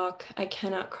sidewalk I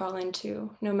cannot crawl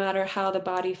into, no matter how the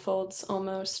body folds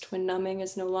almost when numbing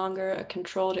is no longer a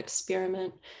controlled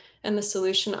experiment and the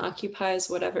solution occupies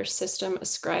whatever system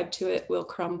ascribed to it will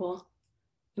crumble.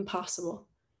 Impossible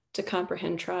to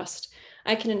comprehend trust.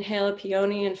 I can inhale a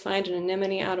peony and find an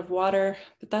anemone out of water,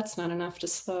 but that's not enough to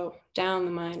slow down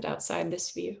the mind outside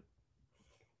this view.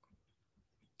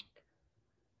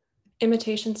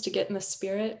 Imitations to get in the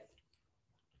spirit.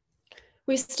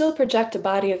 We still project a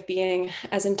body of being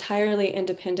as entirely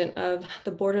independent of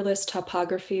the borderless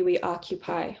topography we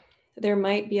occupy. There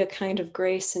might be a kind of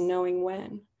grace in knowing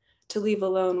when to leave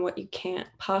alone what you can't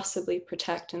possibly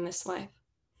protect in this life.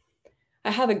 I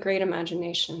have a great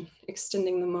imagination,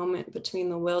 extending the moment between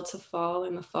the will to fall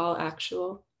and the fall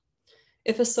actual.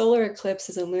 If a solar eclipse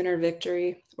is a lunar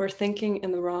victory, we're thinking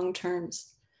in the wrong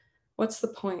terms. What's the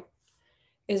point?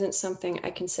 Isn't something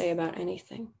I can say about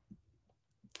anything.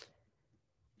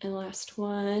 And last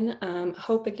one,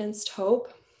 hope against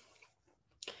hope.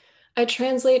 I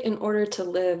translate in order to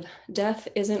live. Death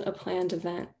isn't a planned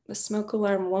event. The smoke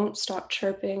alarm won't stop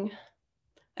chirping.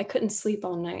 I couldn't sleep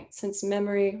all night since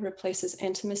memory replaces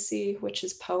intimacy, which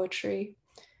is poetry.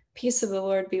 Peace of the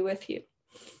Lord be with you.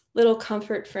 Little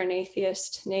comfort for an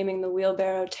atheist, naming the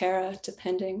wheelbarrow Terra,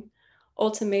 depending.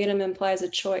 Ultimatum implies a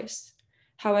choice.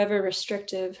 However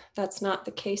restrictive, that's not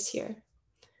the case here.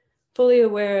 Fully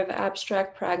aware of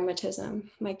abstract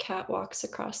pragmatism, my cat walks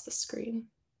across the screen.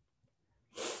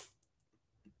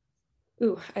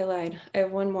 Ooh, I lied. I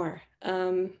have one more.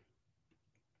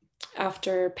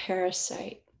 After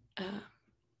Parasite.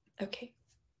 Okay,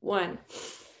 1.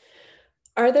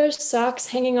 Are there socks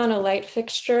hanging on a light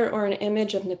fixture or an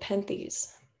image of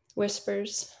Nepenthes?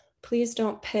 Whispers, please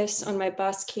don't piss on my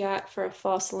Basquiat for a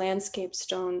false landscape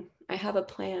stone. I have a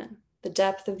plan. The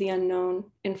depth of the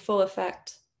unknown, in full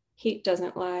effect. Heat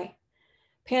doesn't lie.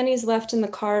 Panties left in the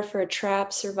car for a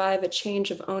trap survive a change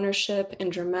of ownership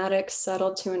and dramatics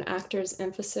settled to an actor's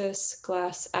emphasis,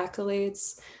 glass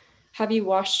accolades. Have you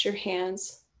washed your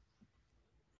hands?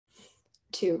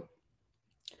 2.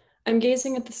 I'm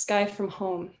gazing at the sky from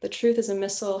home. The truth is a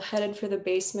missile headed for the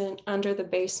basement, under the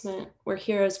basement, where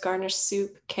heroes garnish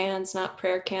soup, cans, not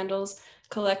prayer candles,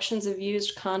 collections of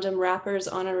used condom wrappers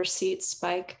on a receipt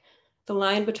spike. The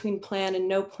line between plan and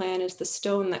no plan is the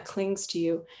stone that clings to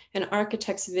you, an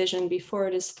architect's vision before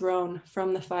it is thrown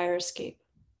from the fire escape.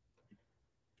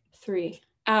 3.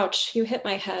 Ouch, you hit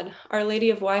my head. Our Lady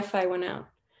of Wi-Fi went out.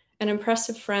 An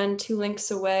impressive friend 2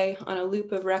 links away on a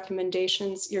loop of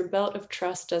recommendations. Your belt of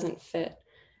trust doesn't fit.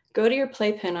 Go to your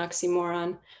playpen,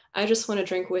 oxymoron. I just want to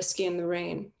drink whiskey in the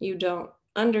rain. You don't.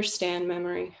 Understand,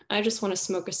 memory. I just want to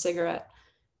smoke a cigarette.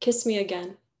 Kiss me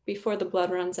again, before the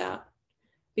blood runs out,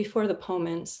 before the poem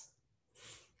ends.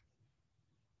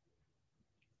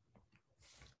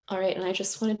 All right, and I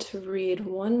just wanted to read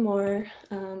one more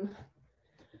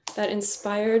that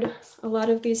inspired a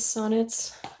lot of these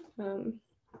sonnets.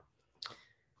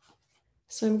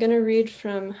 So I'm gonna read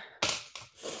from,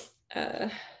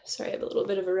 sorry, I have a little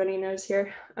bit of a runny nose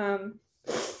here.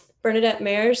 Bernadette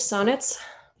Mayer's sonnets.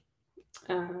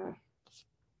 I'm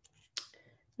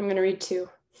gonna read 2.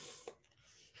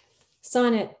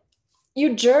 Sonnet.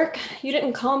 You jerk, you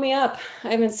didn't call me up.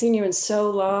 I haven't seen you in so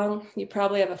long. You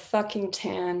probably have a fucking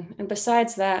tan. And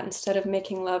besides that, instead of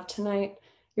making love tonight,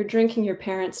 you're drinking your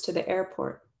parents to the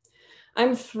airport.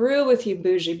 I'm through with you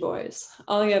bougie boys.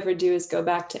 All you ever do is go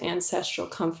back to ancestral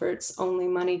comforts only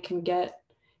money can get.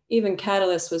 Even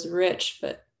Catalyst was rich,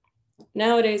 but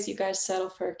nowadays you guys settle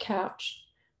for a couch.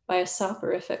 Buy a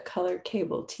soporific color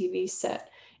cable TV set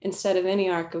instead of any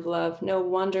arc of love. No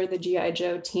wonder the G.I.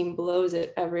 Joe team blows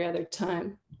it every other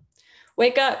time.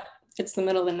 Wake up, it's the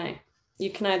middle of the night.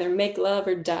 You can either make love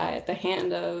or die at the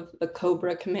hand of the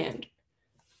Cobra Command.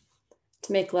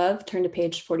 To make love, turn to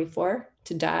page 44.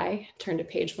 To die, turn to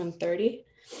page 130.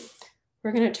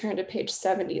 We're gonna turn to page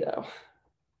 70 though.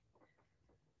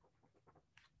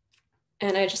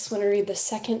 And I just wanna read the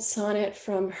second sonnet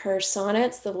from her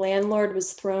sonnets. The landlord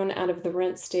was thrown out of the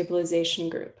rent stabilization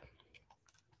group.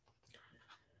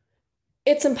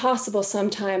 It's impossible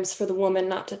sometimes for the woman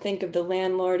not to think of the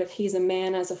landlord if he's a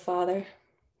man as a father.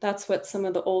 That's what some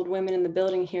of the old women in the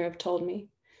building here have told me.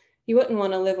 You wouldn't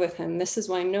want to live with him. This is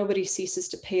why nobody ceases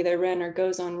to pay their rent or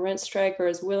goes on rent strike or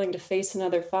is willing to face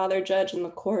another father judge in the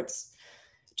courts.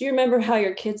 Do you remember how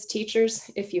your kids' teachers,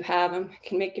 if you have them,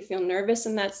 can make you feel nervous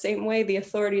in that same way the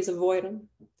authorities avoid them?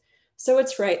 So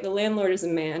it's right, the landlord is a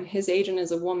man, his agent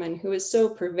is a woman who is so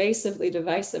pervasively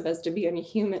divisive as to be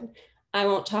inhuman. I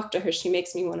won't talk to her, she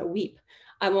makes me want to weep.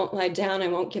 I won't lie down, I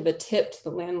won't give a tip to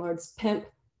the landlord's pimp.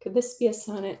 Could this be a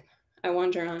sonnet? I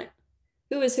wonder on it.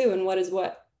 Who is who and what is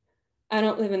what? I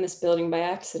don't live in this building by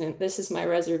accident. This is my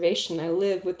reservation. I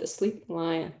live with the sleeping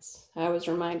lions. I was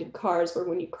reminded cars were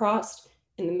when you crossed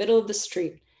in the middle of the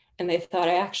street and they thought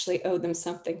I actually owed them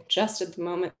something just at the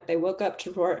moment they woke up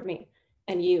to roar at me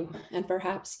and you and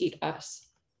perhaps eat us.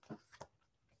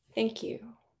 Thank you.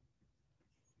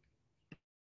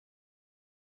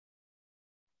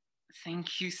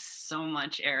 Thank you so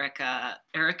much, Erika.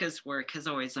 Erika's work has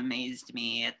always amazed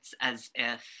me. It's as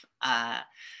if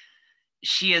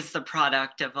she is the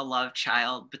product of a love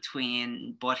child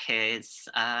between Borges,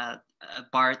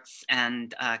 Barthes,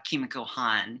 and Kimiko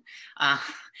Han.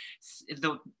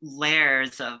 The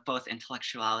layers of both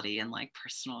intellectuality and like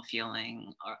personal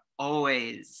feeling are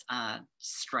always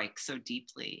strike so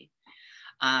deeply.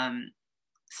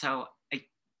 So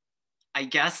I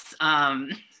guess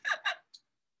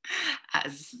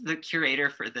as the curator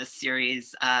for this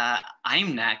series,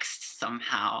 I'm next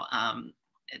somehow.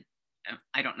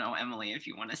 I don't know, Emily, if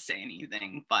you want to say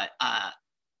anything, but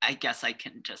I guess I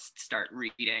can just start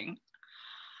reading.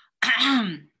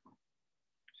 All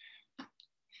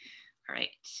right,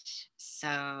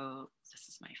 so this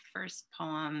is my first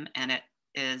poem, and it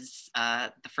is,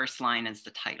 the first line is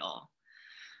the title.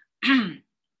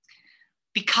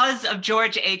 Because of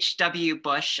George H.W.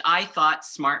 Bush, I thought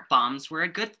smart bombs were a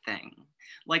good thing,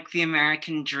 like the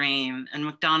American dream and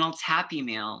McDonald's Happy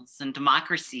Meals and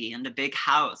democracy and a big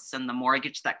house and the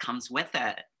mortgage that comes with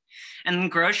it. And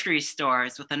grocery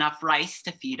stores with enough rice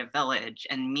to feed a village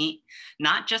and meat,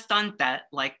 not just on bet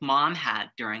like mom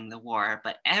had during the war,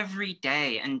 but every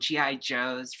day, and G.I.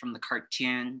 Joes from the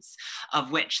cartoons,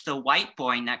 of which the white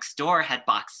boy next door had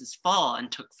boxes full and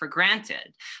took for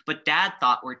granted, but dad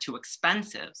thought were too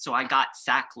expensive. So I got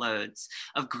sack loads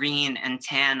of green and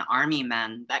tan army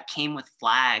men that came with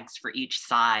flags for each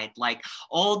side, like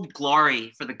Old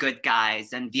Glory for the good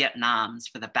guys and Vietnamese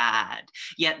for the bad.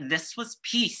 Yet this was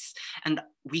peace. And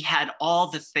we had all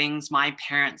the things my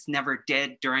parents never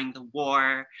did during the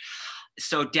war.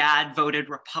 So dad voted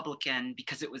Republican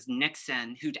because it was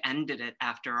Nixon who'd ended it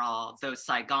after all, though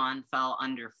Saigon fell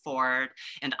under Ford.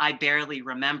 And I barely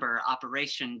remember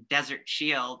Operation Desert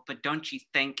Shield, but don't you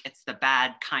think it's the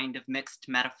bad kind of mixed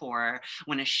metaphor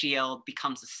when a shield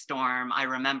becomes a storm? I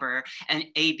remember an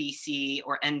ABC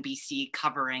or NBC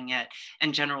covering it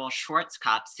and General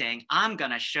Schwarzkopf saying, I'm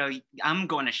going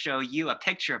to show you a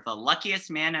picture of the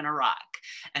luckiest man in Iraq.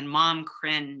 And mom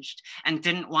cringed and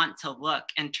didn't want to look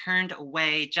and turned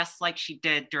away just like she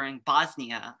did during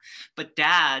Bosnia. But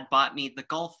dad bought me the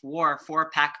Gulf War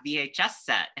 4-pack VHS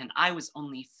set and I was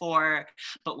only 4.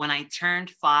 But when I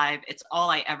turned 5, it's all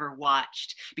I ever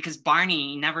watched because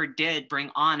Barney never did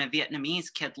bring on a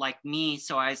Vietnamese kid like me.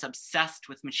 So I was obsessed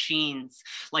with machines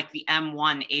like the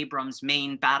M1 Abrams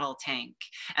main battle tank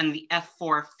and the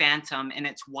F4 Phantom in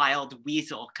its wild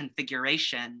weasel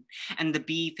configuration and the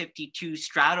B-52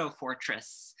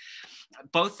 Stratofortress,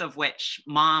 both of which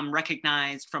mom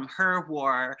recognized from her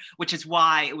war, which is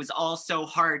why it was all so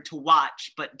hard to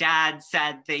watch. But dad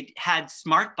said they had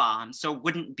smart bombs, so it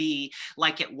wouldn't be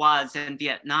like it was in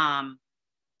Vietnam.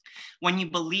 When you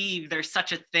believe there's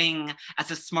such a thing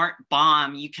as a smart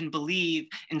bomb, you can believe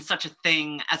in such a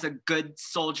thing as a good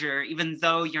soldier, even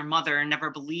though your mother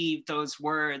never believed those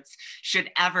words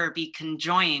should ever be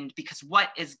conjoined, because what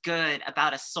is good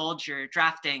about a soldier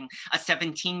drafting a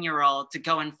 17-year-old to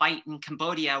go and fight in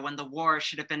Cambodia when the war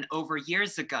should have been over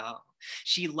years ago?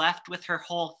 She left with her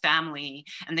whole family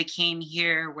and they came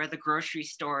here where the grocery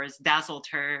stores dazzled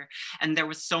her and there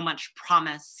was so much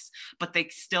promise, but they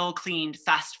still cleaned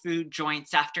fast food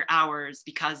joints after hours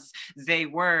because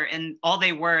all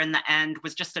they were in the end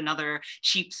was just another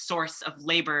cheap source of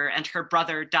labor. And her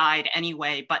brother died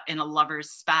anyway, but in a lover's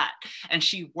spat. And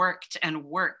she worked and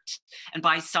worked. And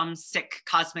by some sick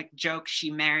cosmic joke,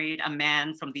 she married a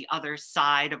man from the other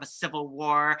side of a civil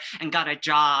war and got a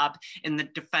job in the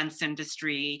defense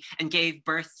industry and gave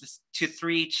birth to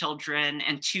 3 children,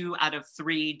 and 2 out of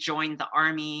 3 joined the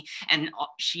army. And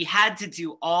she had to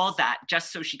do all that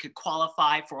just so she could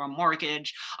qualify for a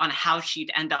mortgage on a house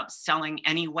she'd end up selling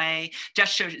anyway,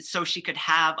 just so she could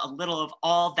have a little of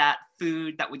all that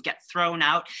food that would get thrown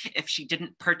out if she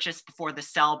didn't purchase before the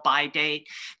sell-by date,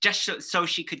 just so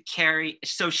she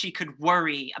could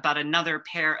worry about another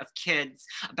pair of kids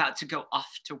about to go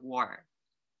off to war.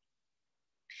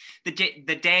 The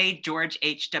day George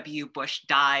H.W. Bush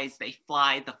dies, they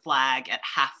fly the flag at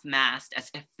half-mast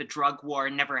as if the drug war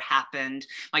never happened.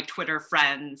 My Twitter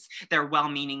friends, they're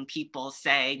well-meaning people,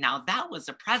 say, now that was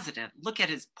a president. Look at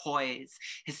his poise,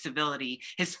 his civility,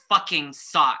 his fucking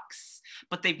socks.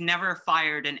 But they've never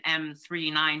fired an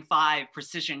M395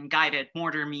 precision-guided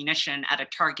mortar munition at a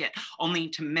target only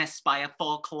to miss by a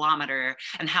full kilometer.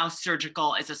 And how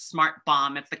surgical is a smart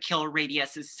bomb if the kill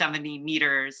radius is 70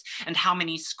 meters? And how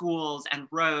many schools and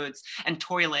roads and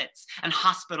toilets and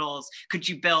hospitals could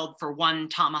you build for one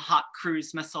Tomahawk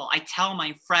cruise missile? I tell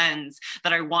my friends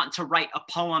that I want to write a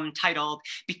poem titled,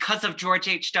 Because of George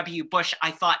H.W. Bush,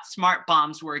 I thought smart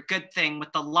bombs were a good thing,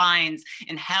 with the lines,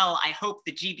 in hell, I hope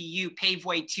the GBU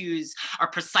paveway 2s are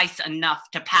precise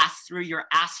enough to pass through your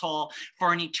asshole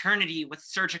for an eternity with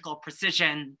surgical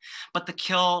precision. But the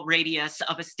kill radius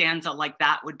of a stanza like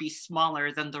that would be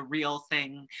smaller than the real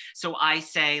thing. So I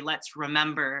say, let's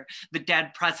remember the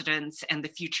dead presidents and the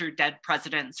future dead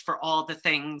presidents for all the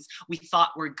things we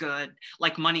thought were good,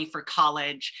 like money for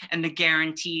college and the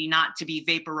guarantee not to be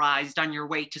vaporized on your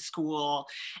way to school,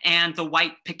 and the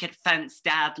white picket fence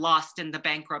dad lost in the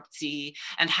bankruptcy,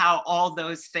 and how all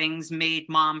those things made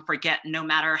mom forget no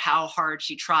matter how hard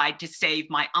she tried to save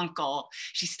my uncle,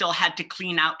 she still had to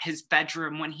clean out his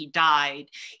bedroom when he died.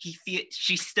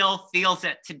 She still feels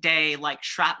it today like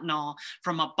shrapnel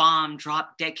from a bomb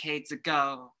dropped decades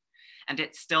ago, and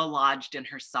it's still lodged in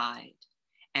her side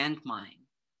and mine.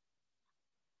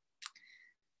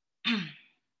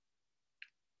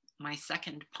 My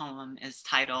second poem is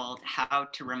titled How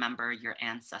to Remember Your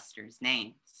Ancestors'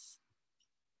 Names.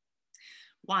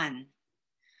 1.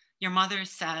 Your mother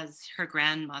says her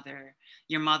grandmother,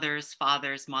 your mother's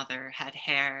father's mother, had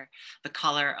hair the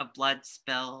color of blood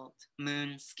spilled,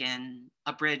 moon skin,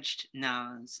 abridged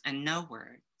nose, and no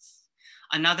words.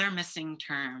 Another missing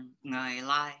term,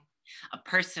 ngoilai, a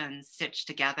person stitched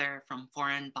together from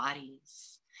foreign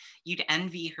bodies. You'd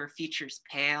envy her features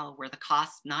pale where the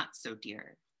cost not so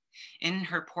dear. In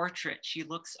her portrait, she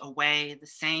looks away the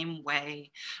same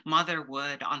way mother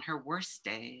would on her worst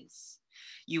days.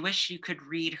 You wish you could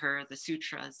read her the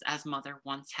sutras as mother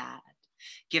once had,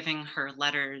 giving her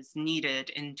letters kneaded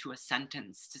into a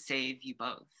sentence to save you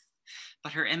both.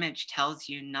 But her image tells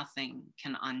you nothing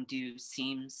can undo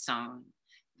seams sewn,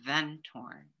 then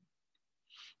torn.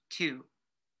 2.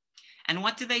 And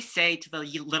what do they say to the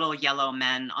little yellow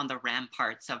men on the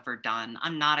ramparts of Verdun?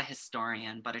 I'm not a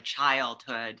historian, but a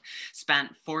childhood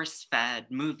spent force-fed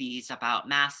movies about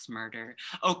mass murder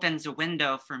opens a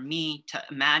window for me to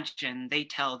imagine they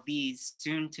tell these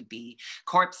soon-to-be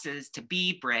corpses to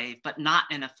be brave, but not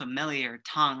in a familiar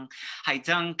tongue.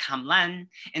 Haidung Kamlen.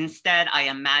 Instead, I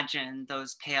imagine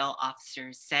those pale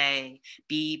officers say,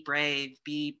 be brave,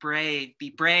 be brave,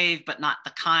 be brave, but not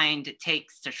the kind it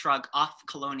takes to shrug off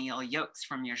colonial yokes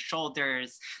from your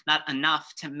shoulders, not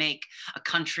enough to make a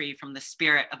country from the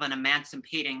spirit of an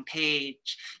emancipating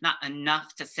page, not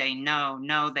enough to say no,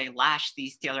 no, they lash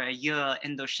these tirailleurs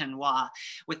Indo-Chinois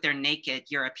with their naked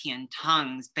European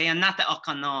tongues. Bayonetta au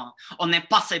canon, on ne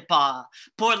passe pas,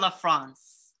 pour la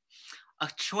France. A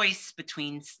choice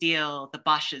between steel, the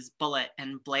Bosch's bullet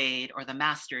and blade, or the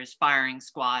master's firing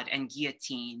squad and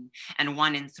guillotine. And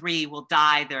 1 in 3 will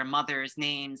die their mother's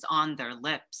names on their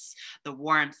lips. The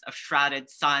warmth of shrouded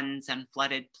suns and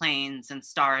flooded plains and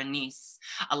star anise.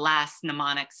 A last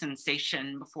mnemonic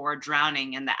sensation before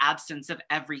drowning in the absence of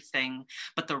everything.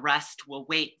 But the rest will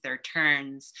wait their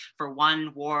turns for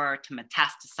one war to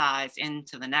metastasize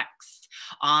into the next.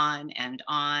 On and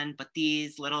on, but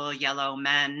these little yellow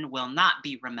men will not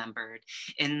be remembered.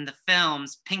 In the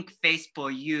films, pink-faced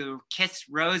boyaux kiss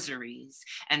rosaries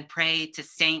and pray to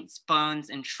saints' bones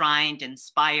enshrined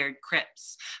inspired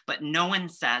crypts, but no one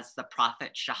says the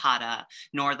prophet Shahada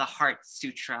nor the Heart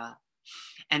Sutra.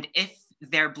 And if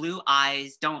their blue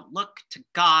eyes don't look to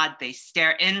God, they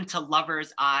stare into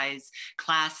lovers' eyes,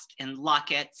 clasped in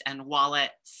lockets and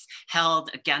wallets, held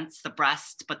against the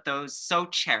breast, but those so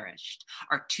cherished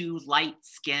are too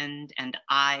light-skinned and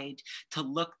eyed to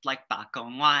look like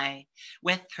Bakonwai,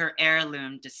 with her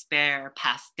heirloom despair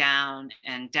passed down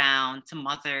and down to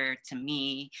mother, to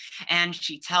me. And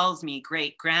she tells me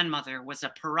great-grandmother was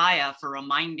a pariah for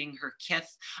reminding her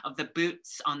kith of the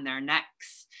boots on their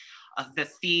necks, of the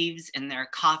thieves in their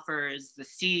coffers, the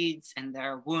seeds in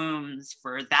their wombs.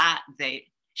 For that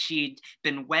she'd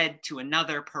been wed to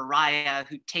another pariah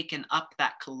who'd taken up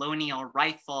that colonial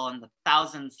rifle, and the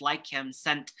thousands like him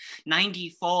sent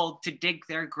 90-fold to dig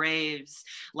their graves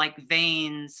like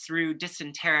veins through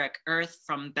dysenteric earth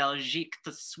from Belgique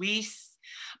to Suisse.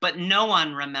 But no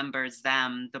one remembers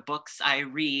them. The books I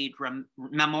read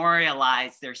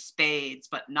memorialize their spades,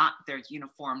 but not their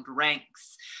uniformed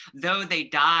ranks. Though they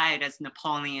died, as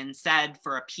Napoleon said,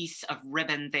 for a piece of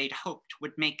ribbon they'd hoped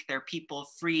would make their people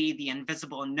free, the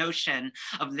invisible notion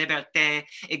of liberté,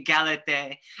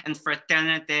 égalité, and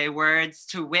fraternité, words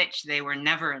to which they were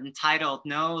never entitled.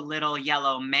 No little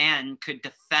yellow man could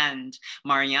defend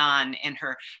Marianne in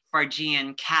her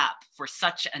Phrygian cap, for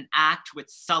such an act would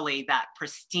sully that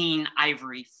pristine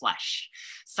ivory flesh.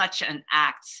 Such an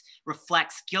act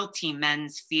reflects guilty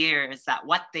men's fears that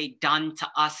what they'd done to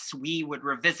us, we would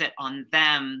revisit on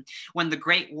them. When the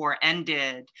Great War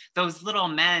ended, those little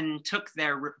men took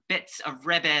their bits of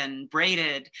ribbon,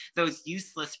 braided those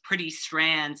useless pretty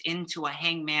strands into a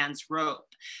hangman's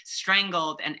rope,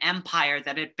 strangled an empire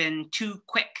that had been too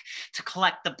quick to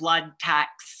collect the blood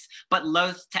tax, but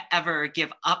loath to ever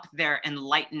give up their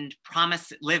enlightened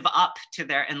promises, live up to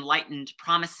their enlightened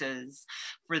promises.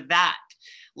 For that,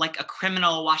 like a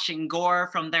criminal washing gore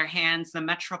from their hands, the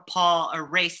metropole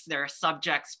erased their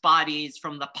subjects' bodies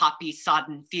from the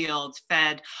poppy-sodden fields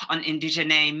fed on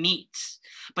indigene meat.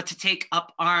 But to take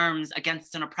up arms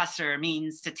against an oppressor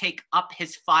means to take up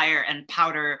his fire and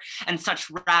powder, and such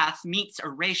wrath meets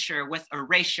erasure with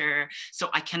erasure. So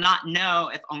I cannot know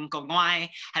if Ongonwai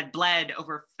had bled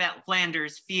over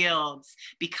Flanders fields,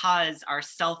 because our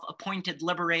self-appointed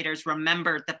liberators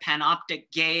remembered the panoptic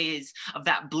gaze of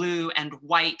that blue and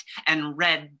white and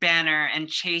red banner and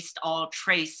chased all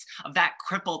trace of that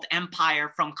crippled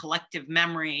empire from collective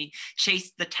memory,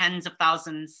 chased the tens of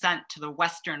thousands sent to the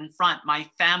Western Front. My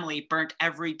family burnt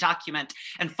every document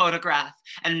and photograph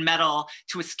and medal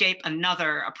to escape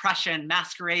another oppression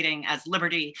masquerading as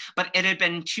liberty, but it had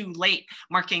been too late,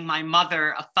 marking my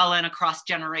mother a felon across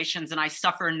generations, and I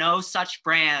suffer no such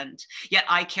brand. Yet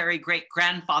I carry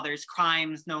great-grandfather's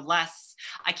crimes no less.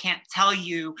 I can't tell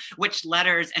you which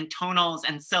letters and tonals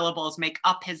and syllables make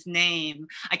up his name.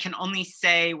 I can only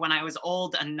say when I was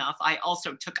old enough, I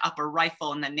also took up a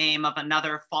rifle in the name of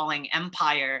another falling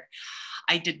empire.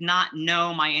 I did not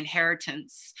know my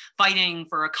inheritance, fighting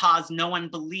for a cause no one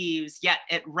believes, yet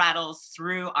it rattles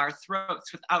through our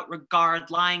throats without regard,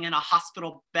 lying in a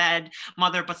hospital bed,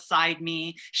 mother beside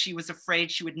me. She was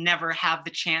afraid she would never have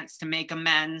the chance to make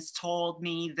amends, told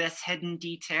me this hidden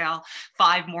detail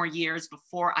 5 more years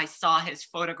before I saw his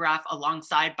photograph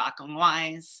alongside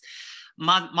Bakongwai's.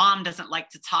 Mom doesn't like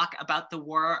to talk about the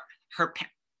war,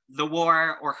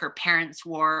 or her parents'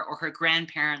 war, or her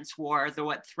grandparents' war,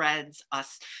 though it threads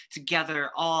us together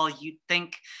all. You'd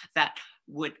think that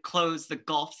would close the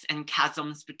gulfs and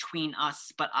chasms between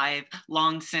us, but I've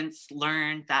long since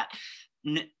learned that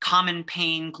common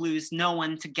pain glues no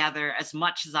one together. As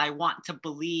much as I want to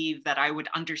believe that I would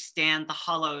understand the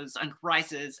hollows and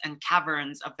rises and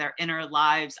caverns of their inner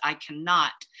lives, I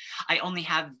cannot. I only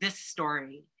have this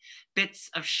story. Bits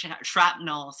of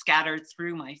shrapnel scattered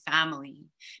through my family,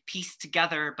 pieced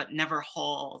together but never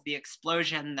whole. The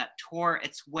explosion that tore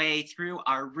its way through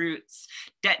our roots,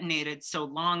 detonated so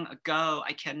long ago,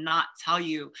 I cannot tell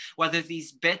you whether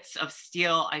these bits of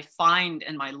steel I find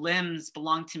in my limbs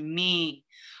belong to me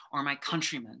or my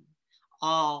countrymen,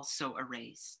 all so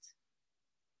erased.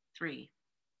 3.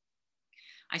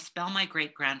 I spell my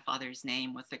great-grandfather's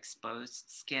name with exposed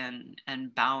skin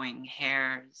and bowing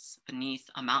hairs beneath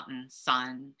a mountain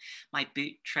sun. My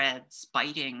boot treads,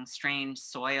 biting strange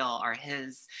soil, are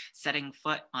his, setting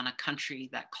foot on a country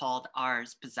that called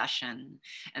ours possession.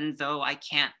 And though I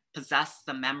can't possess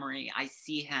the memory, I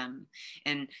see him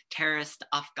in terraced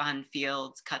Afghan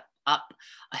fields cut up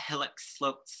a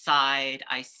hillock-sloped side.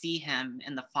 I see him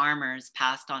in the farmers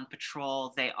passed on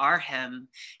patrol. They are him,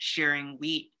 shearing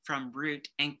wheat from root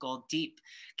ankle deep,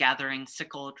 gathering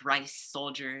sickled rice.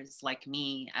 Soldiers like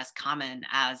me, as common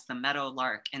as the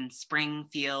meadowlark in spring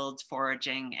fields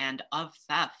foraging, and of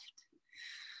theft.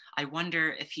 I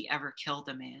wonder if he ever killed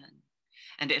a man,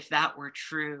 and if that were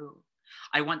true,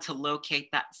 I want to locate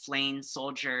that slain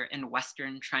soldier in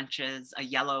Western trenches, a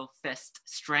yellow fist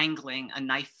strangling a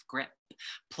knife grip,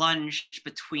 plunged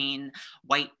between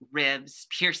white ribs,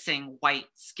 piercing white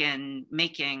skin,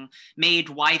 made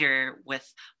whiter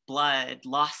with blood,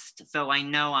 lost, though I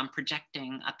know I'm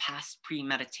projecting a past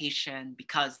premeditation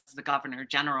because the Governor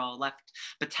General left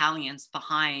battalions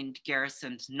behind,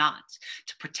 garrisoned not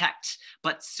to protect,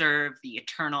 but serve the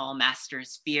eternal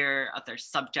master's fear of their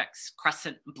subjects'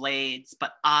 crescent blades.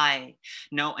 But I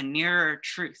know a nearer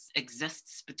truth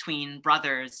exists between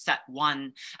brothers set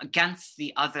one against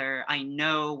the other. I I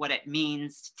know what it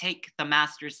means to take the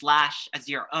master's lash as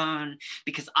your own,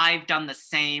 because I've done the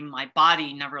same. My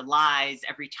body never lies.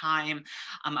 Every time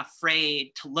I'm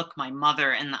afraid to look my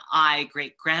mother in the eye,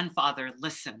 great-grandfather,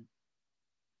 listen.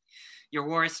 Your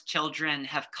worst children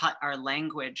have cut our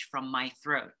language from my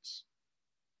throat.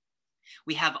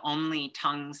 We have only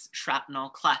tongue's shrapnel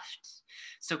cleft,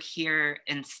 so here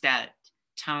instead,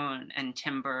 tone and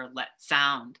timbre let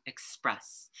sound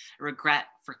express regret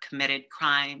for committed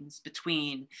crimes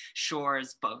between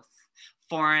shores both,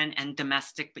 foreign and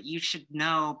domestic, but you should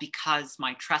know because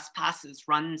my trespasses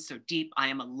run so deep, I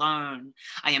am alone.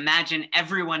 I imagine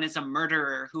everyone is a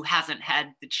murderer who hasn't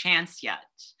had the chance yet.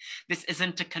 This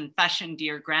isn't a confession,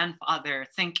 dear grandfather.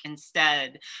 Think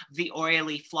instead of the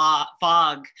oily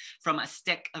fog from a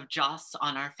stick of joss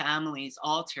on our family's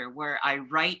altar, where I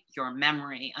write your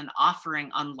memory, an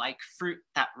offering unlike fruit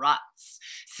that rots,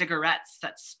 cigarettes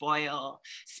that spoil,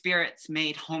 spirits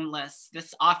made homeless.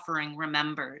 This offering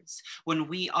remembers when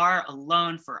we are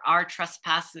alone for our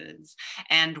trespasses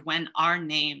and when our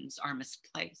names are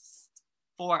misplaced.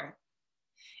 For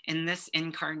in this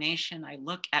incarnation, I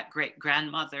look at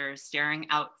great-grandmother staring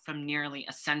out from nearly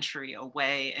a century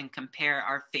away and compare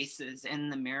our faces in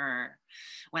the mirror.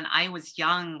 When I was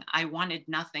young, I wanted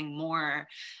nothing more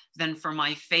than for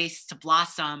my face to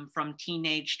blossom from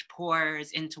teenaged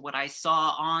pores into what I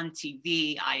saw on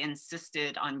TV. I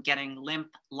insisted on getting limp,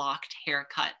 locked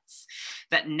haircuts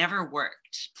that never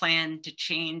worked, planned to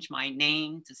change my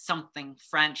name to something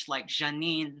French like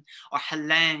Janine or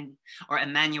Helene or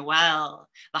Emmanuel,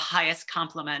 the highest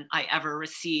compliment I ever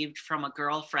received from a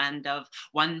girlfriend of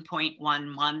 1.1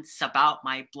 months about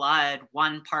my blood,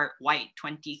 1 part white,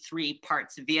 23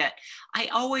 parts Viet. I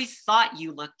always thought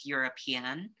you looked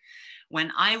European.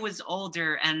 When I was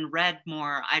older and read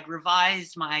more, I'd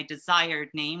revised my desired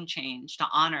name change to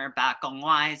honor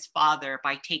Bakongwai's father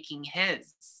by taking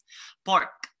his, pork,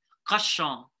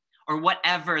 cochon, or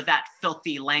whatever that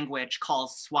filthy language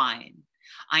calls swine.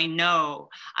 I know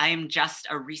I am just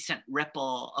a recent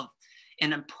ripple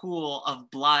in a pool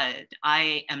of blood.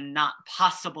 I am not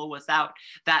possible without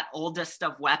that oldest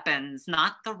of weapons,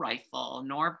 not the rifle,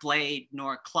 nor blade,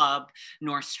 nor club,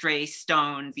 nor stray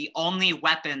stone, the only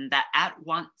weapon that at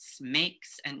once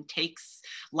makes and takes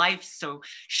life. So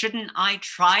shouldn't I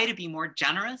try to be more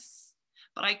generous?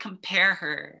 But I compare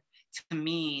her to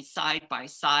me side by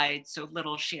side, so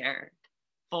little shared.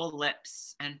 Full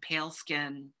lips and pale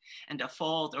skin and a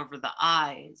fold over the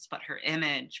eyes, but her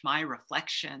image, my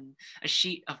reflection, a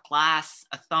sheet of glass,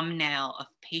 a thumbnail of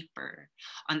paper,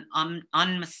 an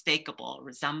unmistakable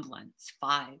resemblance,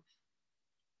 5.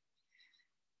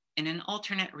 In an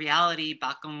alternate reality,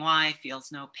 Bakongwai feels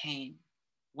no pain.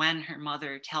 When her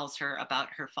mother tells her about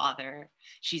her father,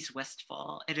 she's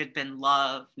wistful. It had been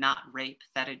love, not rape,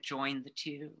 that had joined the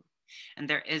two. And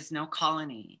there is no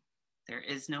colony. There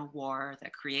is no war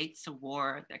that creates a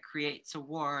war that creates a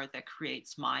war that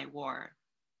creates my war.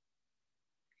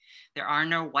 There are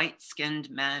no white-skinned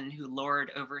men who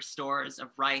lord over stores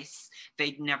of rice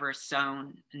they'd never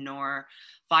sown, nor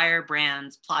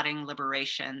firebrands plotting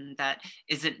liberation that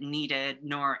isn't needed,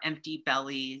 nor empty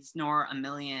bellies, nor a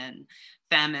million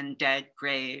famine dead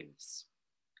graves.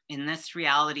 In this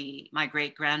reality, my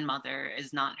great-grandmother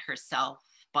is not herself,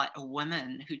 but a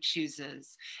woman who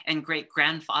chooses, and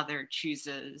great-grandfather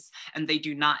chooses, and they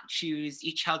do not choose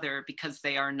each other because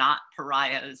they are not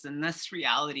pariahs. In this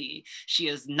reality, she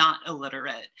is not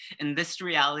illiterate. In this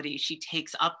reality, she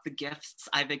takes up the gifts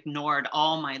I've ignored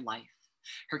all my life.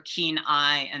 Her keen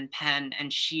eye and pen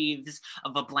and sheaves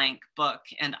of a blank book,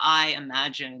 and I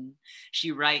imagine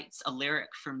she writes a lyric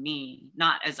for me,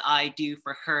 not as I do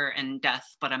for her in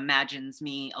death, but imagines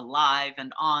me alive,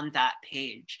 and on that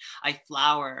page I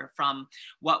flower from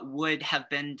what would have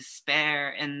been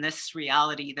despair. In this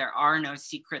reality, there are no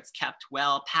secrets kept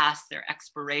well past their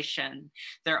expiration.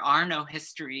 There are no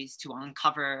histories to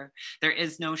uncover. There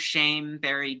is no shame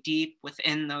buried deep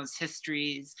within those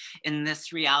histories. In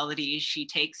this reality, she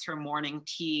takes her morning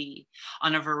tea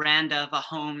on a veranda of a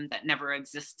home that never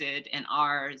existed in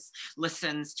ours,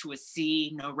 listens to a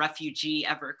sea no refugee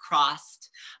ever crossed,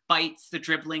 bites the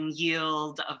dribbling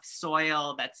yield of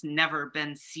soil that's never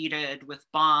been seeded with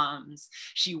bombs.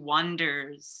 She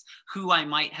wonders who I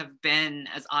might have been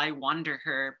as I wander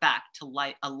her back to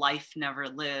a life never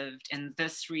lived. In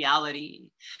this reality,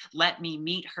 let me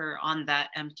meet her on that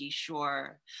empty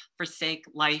shore, forsake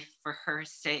life for her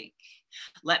sake.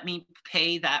 Let me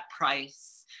pay that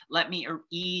price. Let me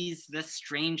ease the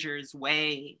stranger's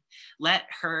way. Let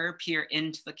her peer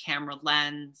into the camera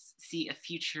lens, see a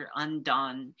future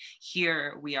undone.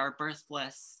 Here we are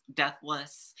birthless,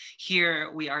 deathless.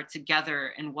 Here we are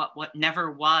together in what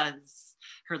never was.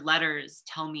 Her letters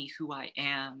tell me who I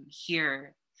am.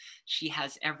 Here she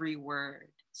has every word,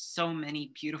 so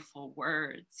many beautiful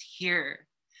words. Here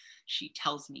she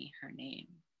tells me her name.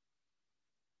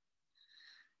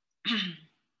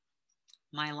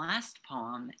 My last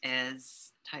poem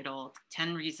is titled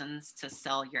 10 Reasons to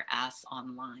Sell Your Ass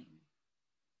Online.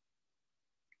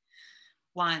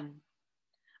 1,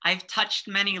 I've touched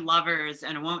many lovers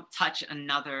and won't touch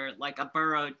another. Like a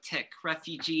burrowed tick,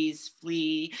 refugees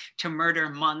flee to murder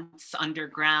months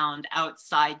underground.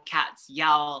 Outside cats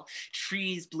yowl,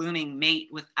 trees blooming mate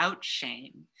without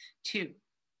shame. 2,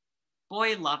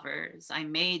 boy lovers, I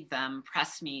made them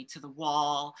press me to the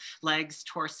wall, legs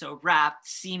torso wrapped,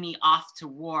 see me off to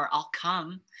war. I'll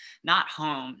come, not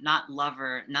home, not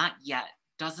lover, not yet,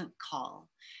 doesn't call,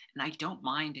 and I don't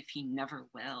mind if he never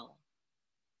will.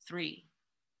 3,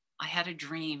 I had a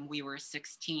dream we were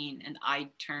 16 and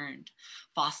I'd turned,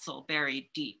 fossil buried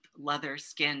deep, leather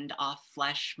skinned off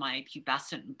flesh, my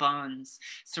pubescent bones,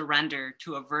 surrender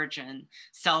to a virgin,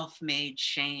 self-made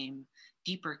shame,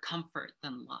 deeper comfort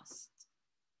than lust.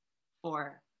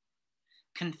 4,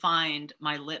 confined,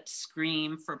 my lips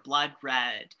scream for blood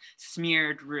red,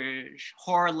 smeared rouge,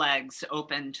 whore legs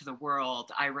open to the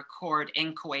world. I record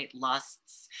inchoate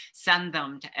lusts, send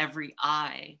them to every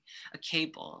eye, a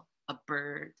cable, a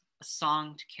bird, a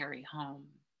song to carry home.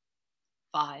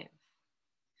 5,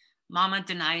 mama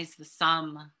denies the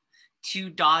sum,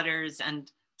 2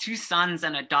 sons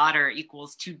and a daughter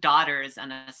equals 2 daughters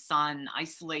and a son.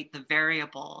 Isolate the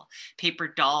variable, paper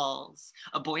dolls,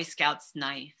 a Boy Scout's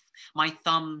knife, my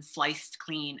thumb sliced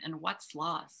clean, and what's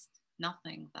lost?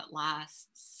 Nothing that lasts.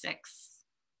 6,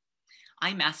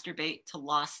 I masturbate to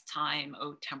lost time,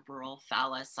 oh temporal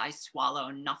phallus. I swallow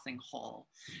nothing whole.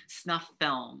 Snuff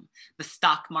film, the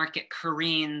stock market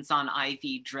careens on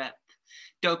IV drip.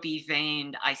 Dopey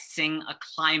veined, I sing a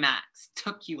climax.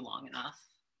 Took you long enough.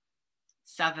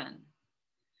 7,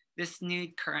 this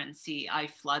nude currency, I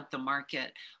flood the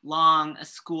market. Long a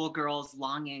schoolgirl's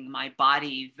longing, my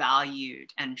body valued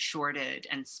and shorted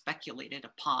and speculated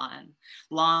upon.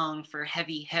 Long for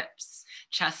heavy hips,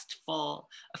 chest full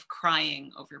of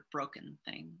crying over broken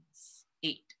things.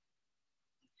 8,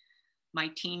 my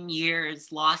teen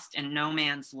years lost in no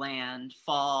man's land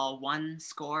fall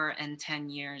 10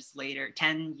 years later.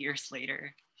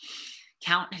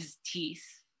 Count his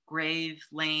teeth. Grave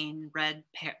lane, red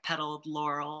petaled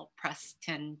laurel, pressed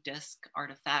tin disc,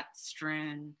 artifact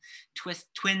strewn,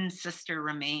 twin sister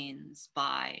remains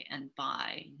by and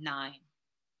by. 9,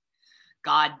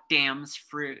 God damns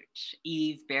fruit,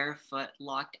 Eve barefoot,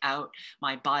 locked out,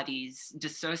 my body's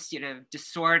dissociative,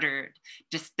 disordered,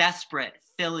 desperate,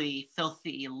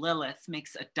 filthy, Lilith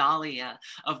makes a dahlia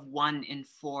of 1 in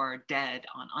 4 dead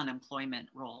on unemployment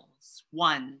rolls.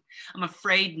 1, I'm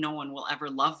afraid no one will ever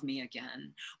love me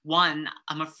again. 1,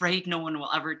 I'm afraid no one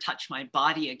will ever touch my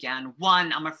body again.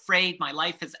 1, I'm afraid my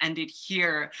life has ended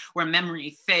here where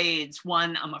memory fades.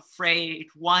 1, I'm afraid.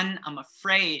 1, I'm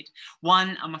afraid.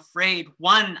 1, I'm afraid.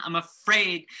 1, I'm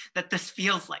afraid that this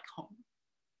feels like home.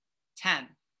 10,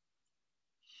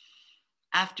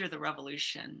 after the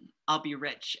revolution, I'll be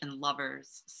rich in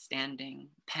lovers, standing,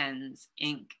 pens,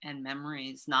 ink, and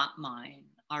memories not mine.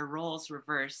 Our roles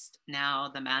reversed, now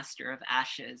the master of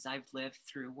ashes, I've lived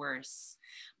through worse.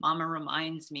 Mama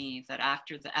reminds me that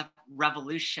after the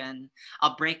revolution,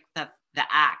 I'll break the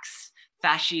axe,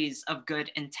 fasces of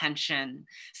good intention,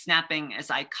 snapping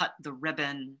as I cut the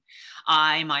ribbon.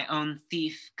 I, my own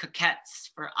thief,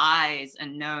 coquettes for eyes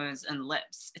and nose and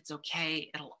lips. It's okay,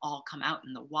 it'll all come out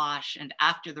in the wash. And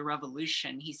after the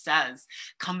revolution, he says,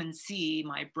 come and see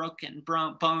my broken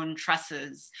bone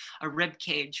tresses, a rib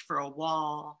cage for a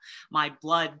wall, my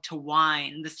blood to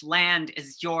wine. This land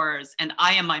is yours, and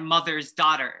I am my mother's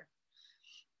daughter.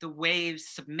 The waves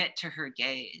submit to her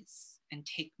gaze and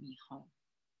take me home.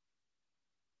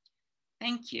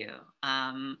 Thank you.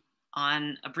 On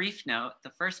a brief note,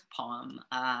 the first poem,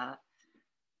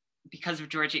 because of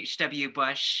George H.W.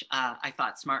 Bush, I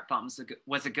thought smart bombs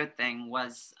was a good thing,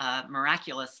 was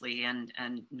miraculously and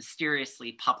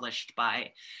mysteriously published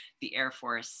by the Air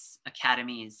Force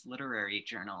Academy's literary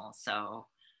journal. So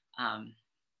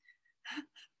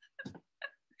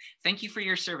thank you for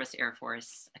your service, Air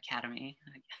Force Academy,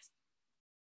 I guess.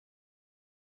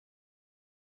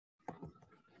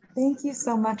 Thank you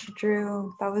so much,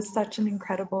 Drew. That was such an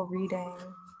incredible reading.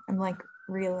 I'm like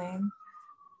reeling.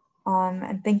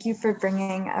 And thank you for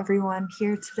bringing everyone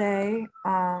here today.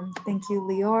 Thank you,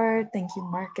 Leor. Thank you,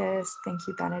 Marcus. Thank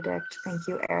you, Benedict. Thank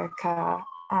you, Erika,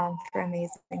 for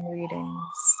amazing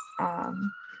readings.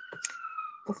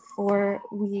 Before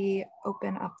we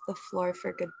open up the floor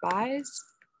for goodbyes,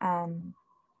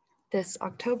 this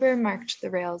October marked the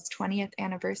Rail's 20th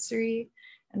anniversary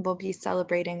and will be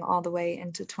celebrating all the way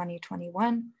into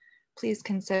 2021. Please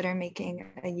consider making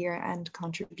a year-end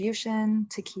contribution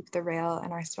to keep the Rail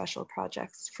and our special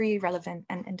projects free, relevant,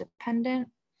 and independent,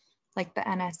 like the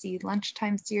NSE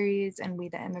Lunchtime Series and We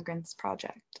the Immigrants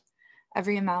Project.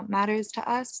 Every amount matters to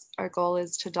us. Our goal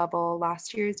is to double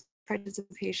last year's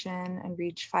participation and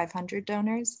reach 500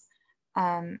 donors.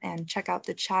 And check out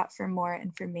the chat for more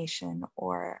information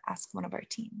or ask one of our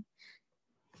team.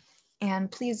 And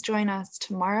please join us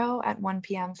tomorrow at 1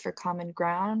 p.m. for Common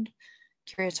Ground,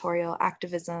 Curatorial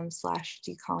Activism /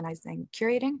 Decolonizing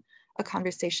Curating, a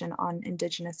conversation on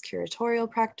Indigenous curatorial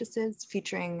practices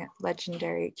featuring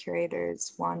legendary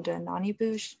curators Wanda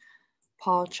Nanibush,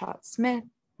 Paul Chott-Smith,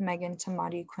 Megan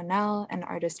Tamati Quinnell, and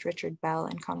artist Richard Bell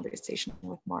in conversation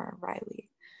with Maura Riley.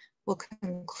 We'll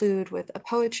conclude with a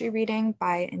poetry reading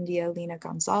by India Lina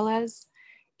Gonzalez,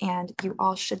 and you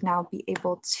all should now be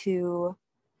able to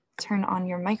turn on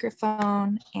your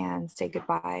microphone and say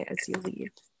goodbye as you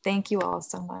leave. Thank you all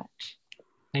so much.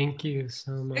 Thank you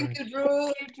so much. Thank you,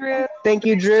 Drew. Thank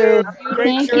you, Drew. Great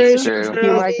Thank curation, you. Thank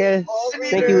you, Marcus.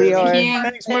 Thank you, Leor.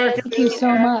 Thanks, Marcus. Thank you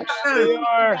so much.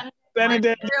 Leor,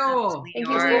 Benedict. Thank Thank you, you,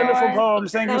 Leor. Wonderful Leor.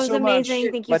 poems. Thank That you was so much.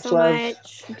 amazing. Thank you Much so love.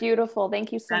 much. Beautiful.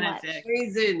 Thank you so much. Benedict.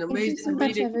 Amazing, Thank you amazing so much,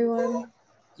 reading. everyone. Thanks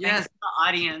Yes. to the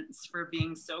audience for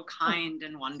being so kind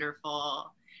and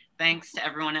wonderful. Thanks to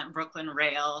everyone at Brooklyn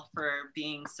Rail for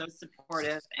being so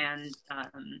supportive and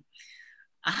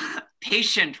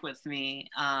patient with me.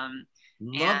 And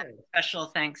special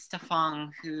thanks to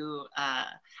Fong, who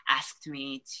asked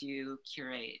me to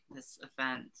curate this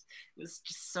event. It was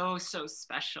just so, so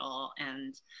special.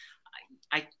 And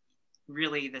I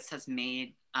really, this has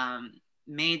made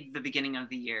the beginning of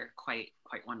the year quite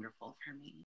wonderful for me.